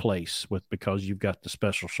that place because you've got the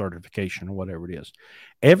special certification or whatever it is.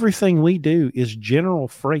 Everything we do is general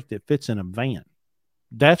freight that fits in a van.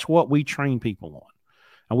 That's what we train people on.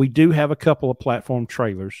 And we do have a couple of platform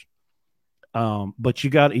trailers. But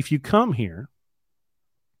if you come here,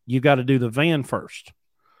 you got to do the van first.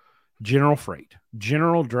 General freight,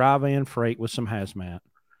 general dry van freight with some hazmat.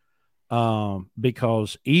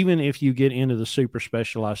 Because even if you get into the super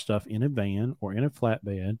specialized stuff in a van or in a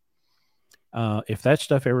flatbed, if that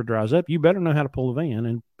stuff ever dries up, you better know how to pull a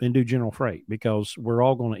van and do general freight because we're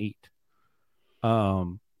all going to eat.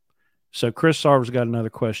 So Chris Sarver's got another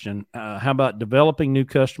question. How about developing new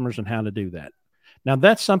customers and how to do that? Now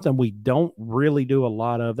that's something we don't really do a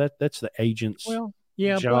lot of. That's the agent's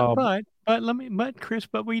job. But Chris,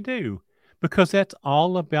 we do, because that's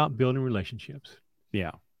all about building relationships.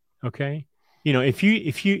 Yeah. Okay. You know, if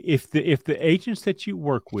the agents that you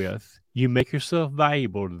work with, you make yourself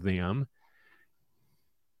valuable to them,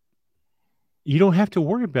 you don't have to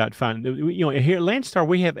worry about finding, you know, here at Landstar,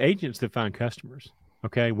 we have agents that find customers.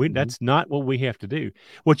 Okay. That's not what we have to do.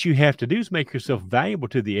 What you have to do is make yourself valuable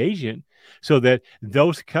to the agent so that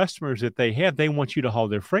those customers that they have, they want you to haul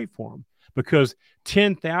their freight for them, because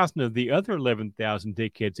 10,000 of the other 11,000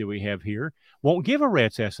 dickheads that we have here won't give a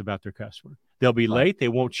rat's ass about their customer. They'll be late. They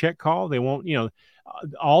won't check call. They won't, you know,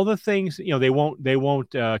 all the things, you know, they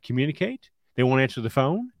won't communicate. They won't answer the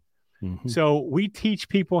phone. Mm-hmm. So we teach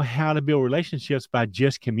people how to build relationships by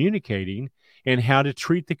just communicating and how to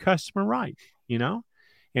treat the customer right, you know?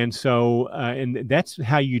 And so, and that's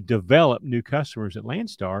how you develop new customers at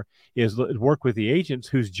Landstar, is work with the agents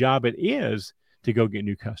whose job it is to go get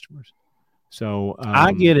new customers. So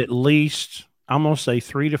I get at least, I'm going to say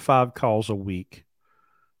 3 to 5 calls a week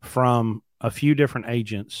from a few different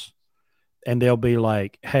agents, and they'll be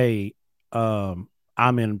like, hey, I'm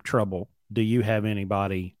in trouble. Do you have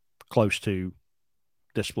anybody close to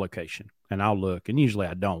this location? And I'll look, and usually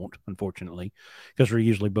I don't, unfortunately, because we're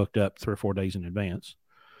usually booked up 3 or 4 days in advance.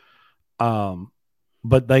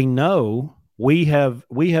 But they know we have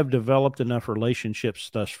developed enough relationships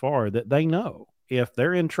thus far that they know if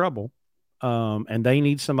they're in trouble, and they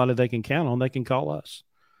need somebody they can count on, they can call us.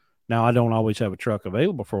 Now, I don't always have a truck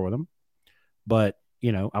available for them, but,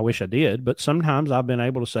 you know, I wish I did. But sometimes I've been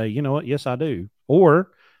able to say, you know what, yes, I do.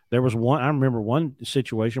 Or there was I remember one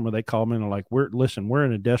situation where they called me and they're like, we're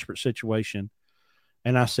in a desperate situation.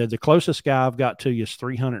 And I said, the closest guy I've got to you is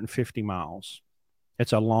 350 miles.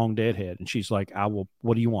 It's a long deadhead. And she's like,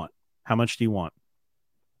 what do you want? How much do you want?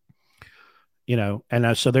 You know,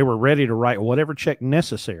 and so they were ready to write whatever check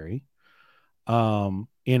necessary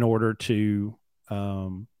in order to,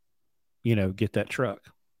 you know, get that truck.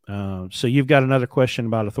 So you've got another question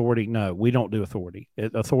about authority. No, we don't do authority.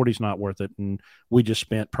 Authority's not worth it. And we just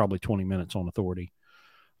spent probably 20 minutes on authority.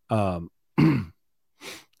 But,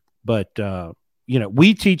 you know,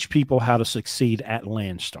 we teach people how to succeed at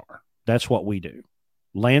Landstar. That's what we do.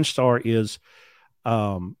 Landstar is,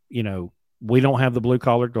 you know, we don't have the blue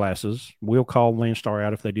collar glasses. We'll call Landstar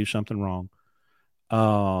out if they do something wrong.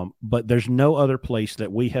 But there's no other place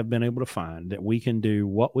that we have been able to find that we can do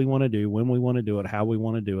what we want to do, when we want to do it, how we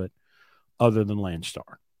want to do it, other than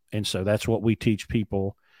Landstar. And so that's what we teach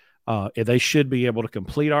people. They should be able to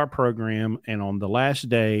complete our program, and on the last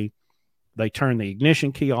day, they turn the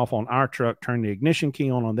ignition key off on our truck, turn the ignition key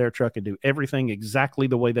on their truck, and do everything exactly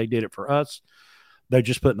the way they did it for us. They're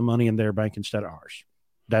just putting the money in their bank instead of ours.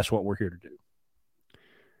 That's what we're here to do.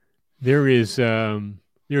 There's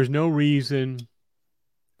no reason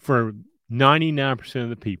for 99% of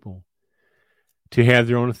the people to have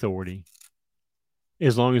their own authority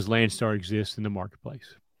as long as Landstar exists in the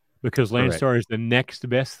marketplace, because Landstar is the next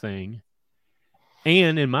best thing.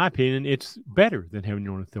 And in my opinion, it's better than having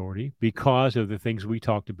your own authority because of the things we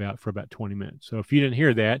talked about for about 20 minutes. So if you didn't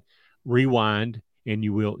hear that, rewind and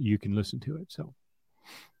you can listen to it. So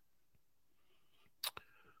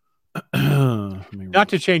not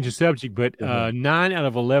to change the subject, but 9 out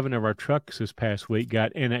of 11 of our trucks this past week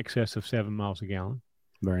got in excess of 7 miles a gallon.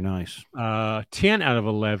 Very nice. 10 out of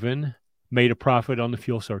 11 made a profit on the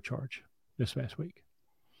fuel surcharge this past week.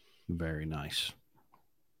 Very nice.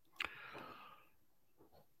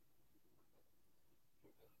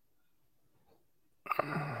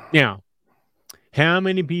 Now, how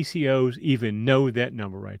many BCOs even know that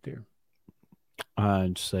number right there?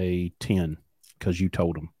 I'd say 10 because you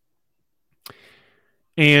told them.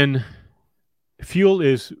 And fuel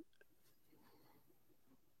is,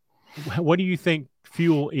 what do you think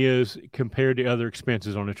fuel is compared to other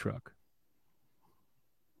expenses on a truck?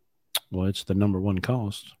 Well, it's the number one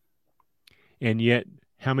cost. And yet,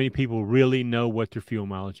 how many people really know what their fuel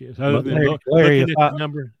mileage is? Other than Larry, looking at the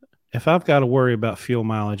number. If I've got to worry about fuel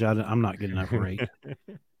mileage, I'm not getting enough rate.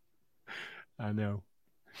 I know.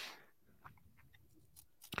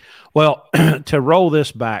 Well, to roll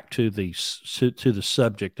this back to the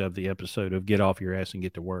subject of the episode of get off your ass and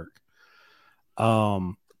get to work.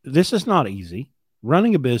 This is not easy.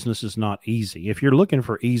 Running a business is not easy. If you're looking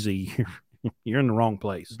for easy, you're in the wrong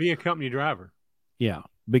place. Be a company driver. Yeah,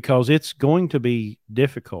 because it's going to be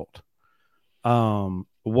difficult. Get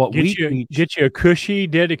you a cushy,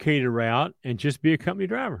 dedicated route and just be a company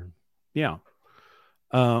driver. Yeah.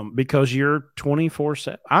 Because you're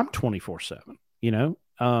 24/7. I'm 24/7, you know.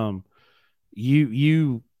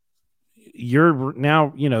 You're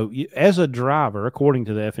now, you know, as a driver, according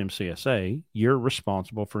to the FMCSA, you're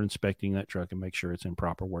responsible for inspecting that truck and make sure it's in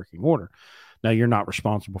proper working order. Now, you're not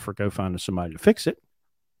responsible for go finding somebody to fix it,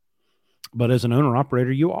 but as an owner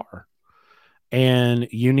operator, you are, and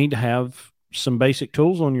you need to have some basic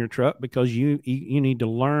tools on your truck because you need to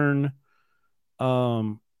learn.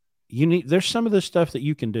 There's some of this stuff that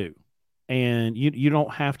you can do, and you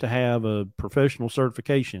don't have to have a professional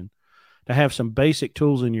certification to have some basic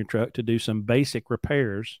tools in your truck to do some basic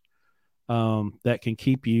repairs that can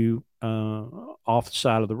keep you off the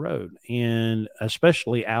side of the road, and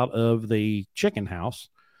especially out of the chicken house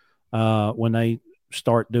when they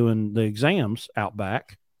start doing the exams out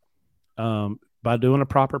back by doing a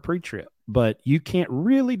proper pre-trip. But you can't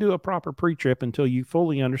really do a proper pre-trip until you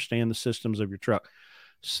fully understand the systems of your truck.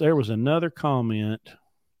 So there was another comment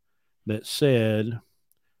that said,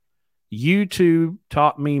 YouTube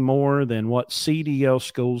taught me more than what CDL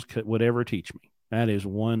schools would ever teach me. That is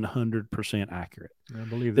 100% accurate. I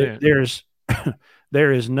believe that.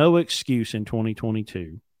 There is no excuse in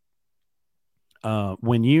 2022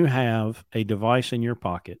 when you have a device in your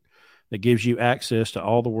pocket that gives you access to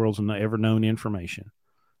all the world's ever known information.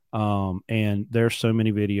 And there's so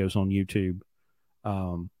many videos on YouTube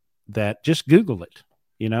that just Google it,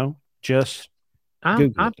 you know,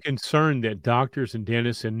 I'm concerned that doctors and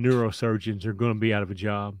dentists and neurosurgeons are going to be out of a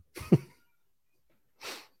job.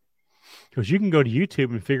 Because you can go to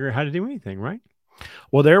YouTube and figure out how to do anything, right?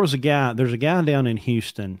 Well, there's a guy down in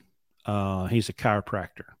Houston. He's a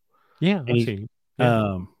chiropractor. Yeah, I see.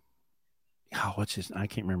 Yeah. What's his? I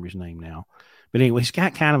can't remember his name now. But anyway, he's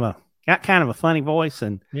got kind of a funny voice,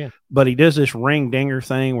 but he does this ring dinger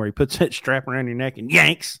thing where he puts that strap around your neck and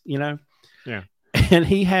yanks, you know. Yeah. And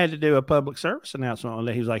he had to do a public service announcement on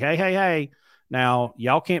that. He was like, hey, now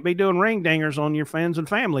y'all can't be doing ring dingers on your friends and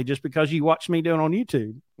family just because you watch me doing it on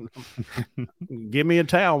YouTube. Give me a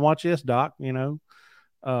towel and watch this, doc, you know.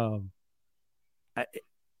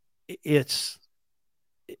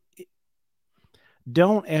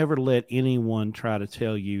 Don't ever let anyone try to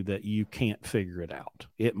tell you that you can't figure it out.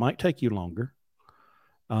 It might take you longer,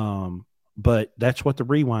 but that's what the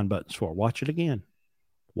rewind button's for. Watch it again.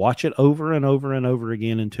 Watch it over and over and over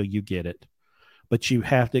again until you get it. But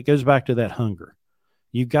it goes back to that hunger.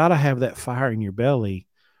 You got to have that fire in your belly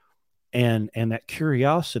and that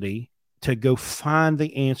curiosity to go find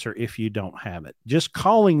the answer if you don't have it. Just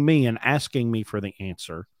calling me and asking me for the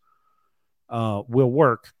answer will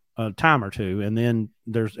work a time or two. And then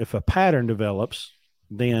if a pattern develops,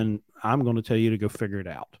 then I'm going to tell you to go figure it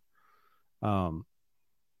out.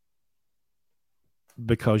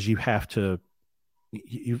 because you have to,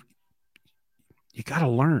 you got to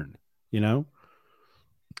learn,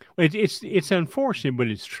 It's unfortunate, but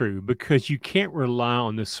it's true, because you can't rely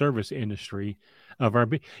on the service industry of our.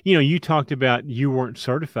 You talked about you weren't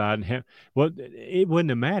certified, and well, it wouldn't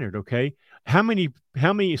have mattered. Okay, how many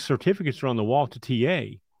certificates are on the wall to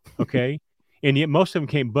TA? Okay, and yet most of them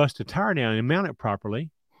can't bust a tire down and mount it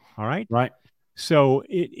properly. All right, right. So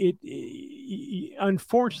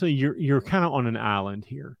unfortunately you're kind of on an island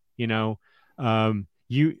here. You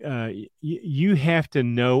have to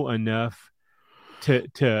know enough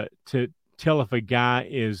to tell if a guy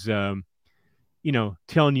is telling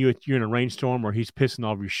you you're in a rainstorm or he's pissing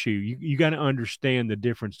off your shoe. You got to understand the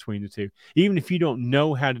difference between the two. Even if you don't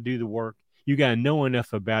know how to do the work, you got to know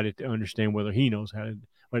enough about it to understand whether he knows how to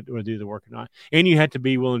or do the work or not. And you have to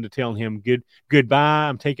be willing to tell him goodbye.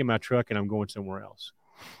 I'm taking my truck and I'm going somewhere else.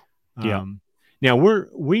 Yeah. Now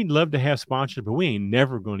we'd love to have sponsors, but we ain't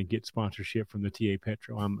never going to get sponsorship from the TA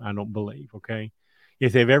Petro. I don't believe. Okay.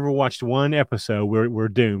 If they've ever watched one episode, we're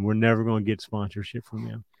doomed. We're never going to get sponsorship from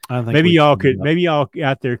them. I think maybe y'all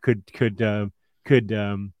out there could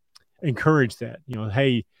encourage that.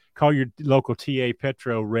 Hey, call your local TA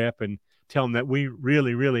Petro rep and tell them that we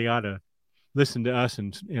really, really ought to listen to us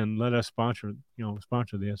and let us sponsor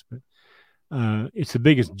this. But it's the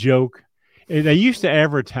biggest joke. They used to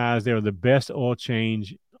advertise they were the best oil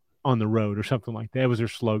change on the road or something like that. That was their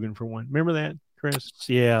slogan for one. Remember that, Chris?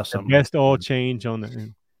 Yeah. The best oil change on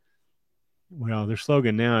the. Well, their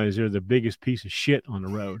slogan now is they're the biggest piece of shit on the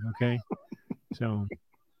road. Okay. So,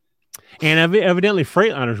 and evidently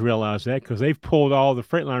Freightliners realize that because they've pulled all the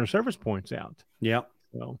Freightliner service points out. Yeah.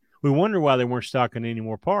 So we wonder why they weren't stocking any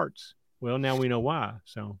more parts. Well, now we know why.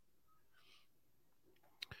 So.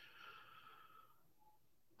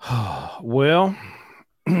 Well,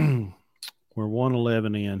 we're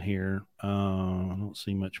 111 in here. I don't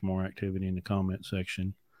see much more activity in the comment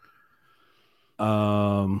section.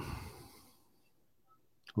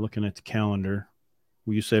 Looking at the calendar,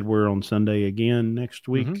 you said we're on Sunday again next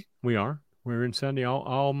week. Mm-hmm. We are. We're in Sunday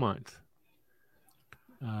all month.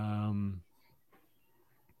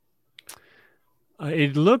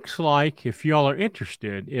 It looks like, if y'all are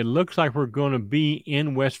interested, it looks like we're going to be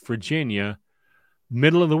in West Virginia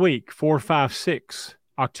middle of the week, 4, 5, 6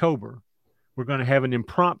 October. We're going to have an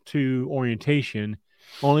impromptu orientation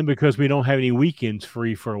only because we don't have any weekends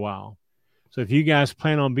free for a while. So if you guys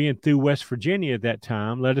plan on being through West Virginia at that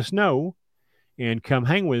time, let us know and come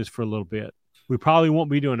hang with us for a little bit. We probably won't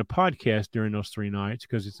be doing a podcast during those 3 nights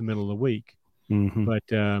because it's the middle of the week.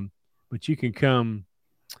 Mm-hmm. But you can come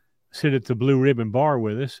sit at the Blue Ribbon Bar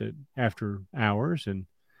with us after hours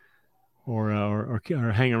or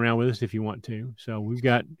hang around with us if you want to. So we've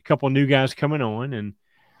got a couple of new guys coming on, and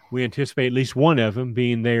we anticipate at least one of them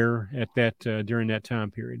being there at that during that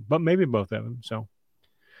time period, but maybe both of them. So,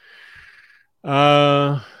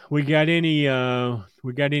 we got any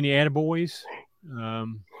attaboys?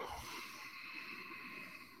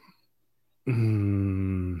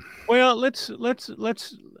 Well,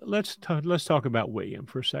 let's talk about William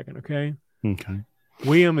for a second, okay? Okay.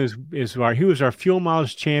 William he was our fuel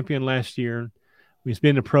mileage champion last year. He's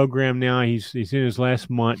been in the program now. He's in his last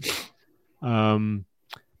month.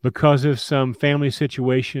 Because of some family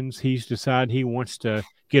situations, he's decided he wants to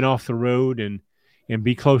get off the road and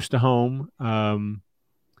be close to home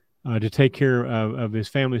to take care of his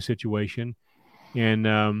family situation.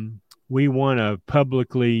 And we want to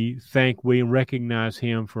publicly thank William, recognize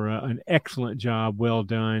him for an excellent job, well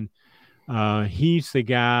done. He's the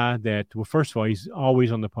guy that, well, first of all, he's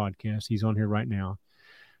always on the podcast. He's on here right now.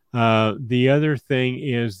 The other thing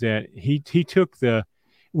is that he took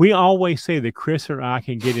we always say that Chris or I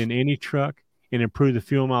can get in any truck and improve the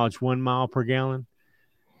fuel mileage 1 mile per gallon.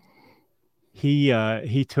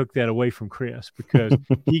 He took that away from Chris because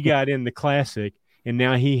he got in the Classic and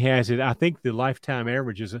now he has it. I think the lifetime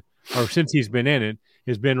average is, or since he's been in it,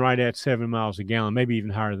 has been right at 7 miles a gallon, maybe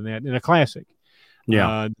even higher than that in a Classic.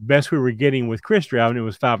 Yeah. The best we were getting with Chris driving it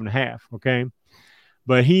was 5.5. Okay.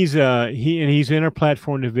 But he's in our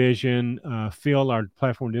platform division. Phil, our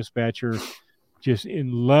platform dispatcher, just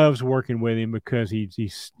loves working with him because he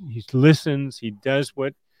listens. He does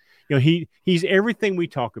what, he's everything we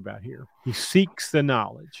talk about here. He seeks the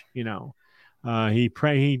knowledge, he doesn't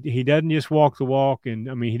just walk the walk. And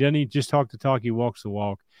I mean, he doesn't just talk the talk. He walks the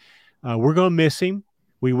walk. We're going to miss him.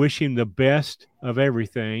 We wish him the best of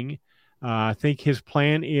everything. I think his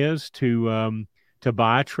plan is to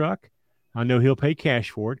buy a truck. I know he'll pay cash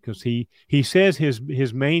for it because he says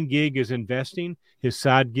his main gig is investing. His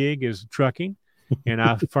side gig is trucking. And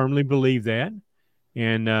I firmly believe that.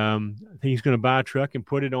 And I think he's going to buy a truck and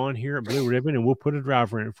put it on here at Blue Ribbon, and we'll put a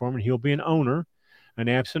driver in it for him, and he'll be an owner, an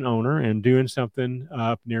absent owner, and doing something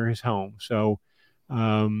up near his home. So,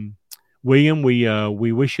 William,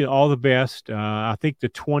 we wish you all the best. I think the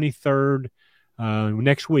 23rd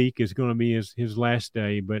next week is going to be his last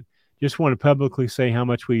day, but just want to publicly say how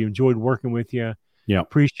much we enjoyed working with you. Yeah,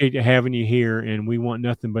 appreciate having you here, and we want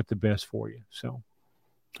nothing but the best for you. So,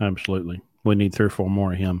 absolutely, we need 3 or 4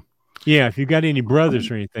 more of him. Yeah, if you got any brothers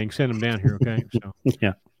or anything, send them down here, okay? So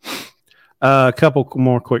yeah. A couple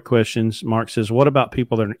more quick questions. Mark says, "What about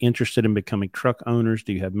people that are interested in becoming truck owners?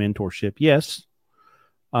 Do you have mentorship?" Yes.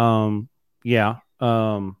 Yeah.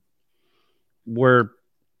 Where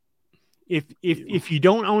if you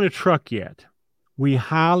don't own a truck yet, we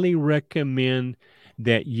highly recommend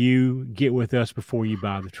that you get with us before you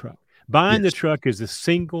buy the truck. Buying the truck is the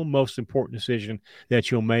single most important decision that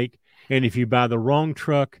you'll make. And if you buy the wrong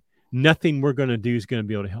truck, nothing we're going to do is going to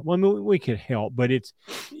be able to help. Well, I mean, we can help, but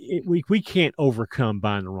we can't overcome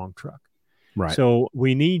buying the wrong truck. Right. So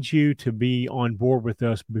we need you to be on board with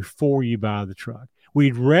us before you buy the truck.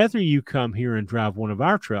 We'd rather you come here and drive one of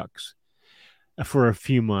our trucks for a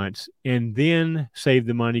few months and then save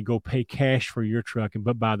the money, go pay cash for your truck,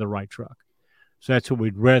 but buy the right truck. So that's what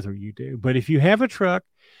we'd rather you do. But if you have a truck,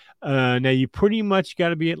 now you pretty much got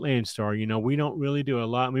to be at Landstar. You know, we don't really do a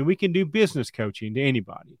lot. I mean, we can do business coaching to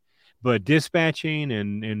anybody, but dispatching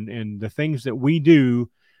and the things that we do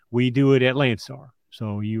it at Landstar.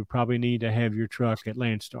 So you probably need to have your truck at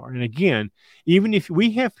Landstar. And again, even if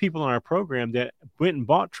we have people on our program that went and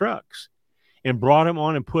bought trucks and brought them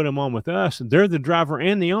on and put them on with us, they're the driver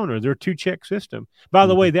and the owner. They're 2-check system. By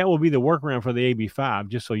the way, that will be the workaround for the AB5,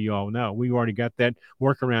 just so you all know. We've already got that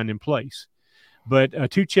workaround in place. But a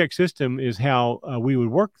 2-check system is how we would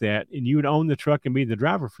work that, and you would own the truck and be the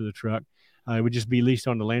driver for the truck. It would just be leased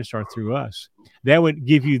on the Landstar through us. That would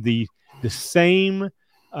give you the same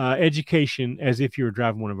education as if you were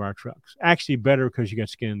driving one of our trucks. Actually better because you got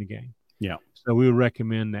skin in the game. Yeah. So we would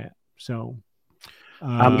recommend that. So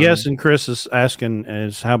I'm guessing Chris is asking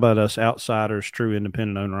how about us outsiders, true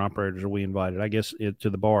independent owner operators, are we invited? I guess to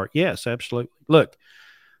the bar. Yes, absolutely. Look,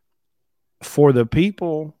 for the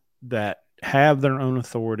people that have their own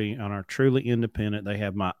authority and are truly independent, they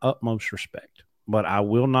have my utmost respect. But I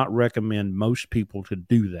will not recommend most people to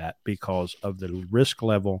do that because of the risk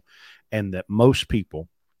level, and that most people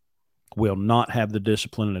will not have the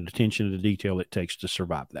discipline and attention to detail it takes to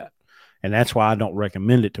survive that. And that's why I don't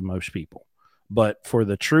recommend it to most people. But for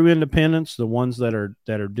the true independents, the ones that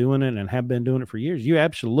are doing it and have been doing it for years, you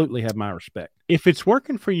absolutely have my respect. If it's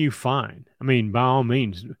working for you, fine. I mean, by all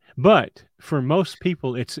means. But for most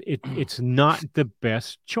people, it's not the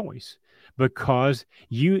best choice, because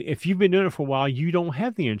if you've been doing it for a while, you don't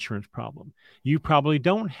have the insurance problem. You probably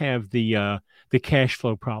don't have the cash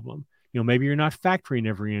flow problem. You know, maybe you're not factoring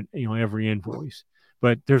every invoice.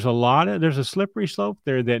 But there's a slippery slope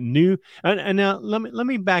there that and now let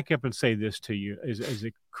me back up and say this to you as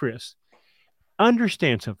a Chris.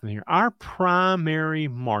 Understand something here. Our primary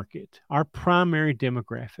market, our primary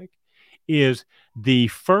demographic is the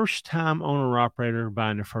first-time owner-operator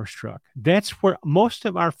buying their first truck. That's where most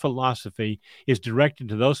of our philosophy is directed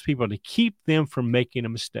to those people to keep them from making a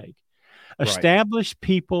mistake. Established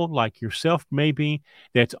people like yourself, maybe,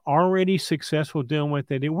 that's already successful doing what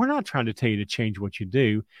they do. We're not trying to tell you to change what you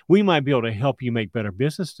do. We might be able to help you make better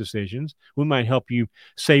business decisions. We might help you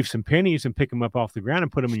save some pennies and pick them up off the ground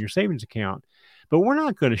and put them in your savings account. But we're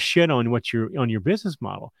not going to shit on your business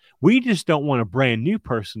model. We just don't want a brand new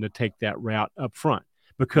person to take that route up front,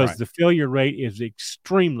 because the failure rate is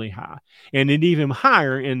extremely high, and it even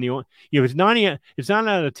higher in it's 90. It's 9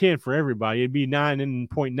 out of 10 for everybody. It'd be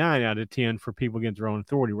 9.9 out of 10 for people getting their own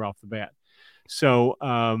authority right off the bat. So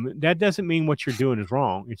that doesn't mean what you're doing is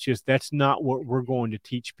wrong. It's just that's not what we're going to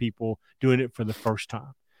teach people doing it for the first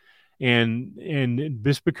time. And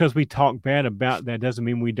just because we talk bad about that doesn't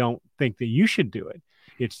mean we don't think that you should do it.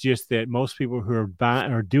 It's just that most people who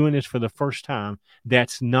are doing this for the first time,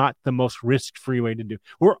 that's not the most risk-free way to do.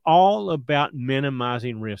 We're all about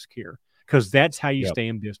minimizing risk here, because that's how you stay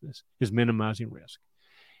in business, is minimizing risk.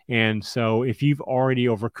 And so if you've already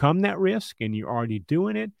overcome that risk and you're already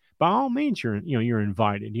doing it, by all means, you're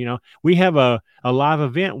invited. You know, we have a live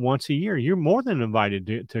event once a year. You're more than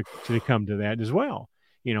invited to come to that as well.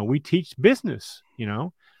 You know, we teach business,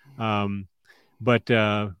 But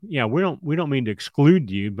we don't mean to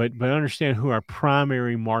exclude you, but understand who our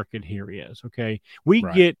primary market here is. Okay, we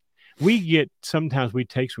get sometimes we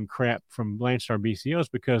take some crap from Landstar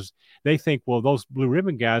BCOs because they think, well, those Blue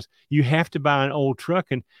Ribbon guys, you have to buy an old truck,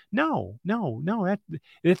 and no, that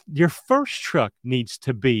your first truck needs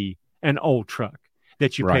to be an old truck.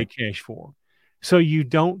 that you pay cash for. So you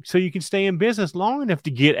can stay in business long enough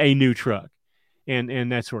to get a new truck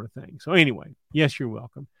and that sort of thing. So anyway, yes, you're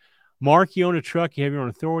welcome. Mark, you own a truck, you have your own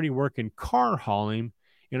authority, work in car hauling.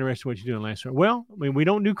 Interested in what you do in Landstar? Well, I mean, we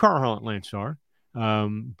don't do car hauling at Landstar,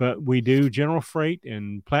 but we do general freight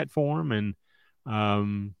and platform. And,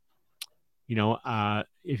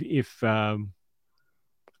 if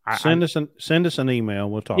send us an email,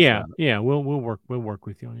 we'll talk about it. Yeah, we'll work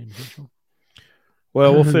with you on individual.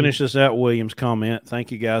 Well, we'll finish this out. William's comment.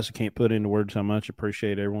 Thank you, guys. I can't put into words how much I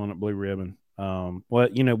appreciate everyone at Blue Ribbon.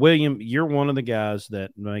 William, you're one of the guys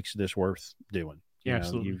that makes this worth doing.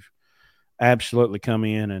 Absolutely. You've absolutely come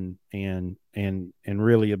in and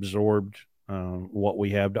really absorbed what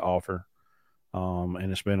we have to offer.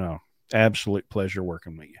 And it's been an absolute pleasure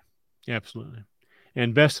working with you. Absolutely.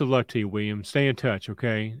 And best of luck to you, William. Stay in touch,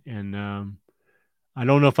 okay? And I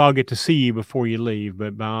don't know if I'll get to see you before you leave,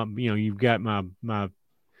 but you've got my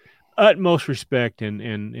utmost respect,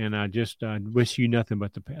 and I just wish you nothing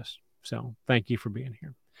but the best. So thank you for being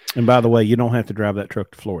here. And by the way, you don't have to drive that truck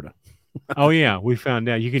to Florida. Oh yeah, we found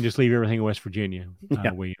out you can just leave everything in West Virginia,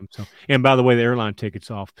 William. So, and by the way, the airline ticket's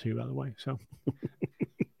off too. By the way, so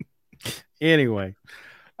anyway.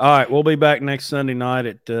 All right, we'll be back next Sunday night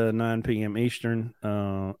at 9 p.m. Eastern.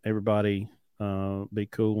 Everybody be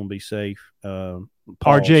cool and be safe.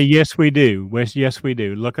 RJ, yes, we do. Yes, we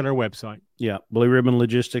do. Look at our website. Yeah,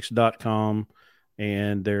 BlueRibbonLogistics.com.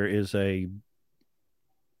 And there is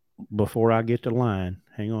before I get to line,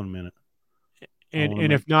 hang on a minute.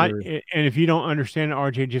 And if not, and if you don't understand it,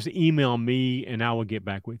 RJ, just email me and I will get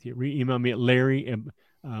back with you. Email me at Larry and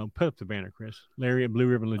put up the banner, Chris. Larry at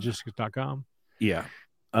BlueRibbonLogistics.com. Yeah.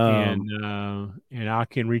 And I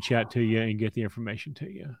can reach out to you and get the information to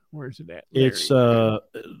you. Where's it at? Larry?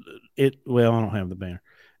 It's well, I don't have the banner.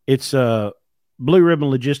 It's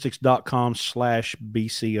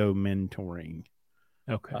BlueRibbonLogistics.com/BCO mentoring.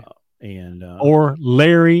 Okay. Or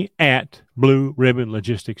Larry at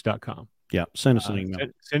BlueRibbonLogistics.com. Yeah. Send us an email.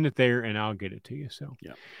 Send it there and I'll get it to you. So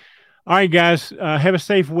yeah. All right, guys. Have a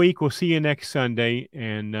safe week. We'll see you next Sunday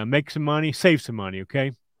and make some money, save some money.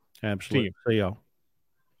 Okay. Absolutely. See y'all.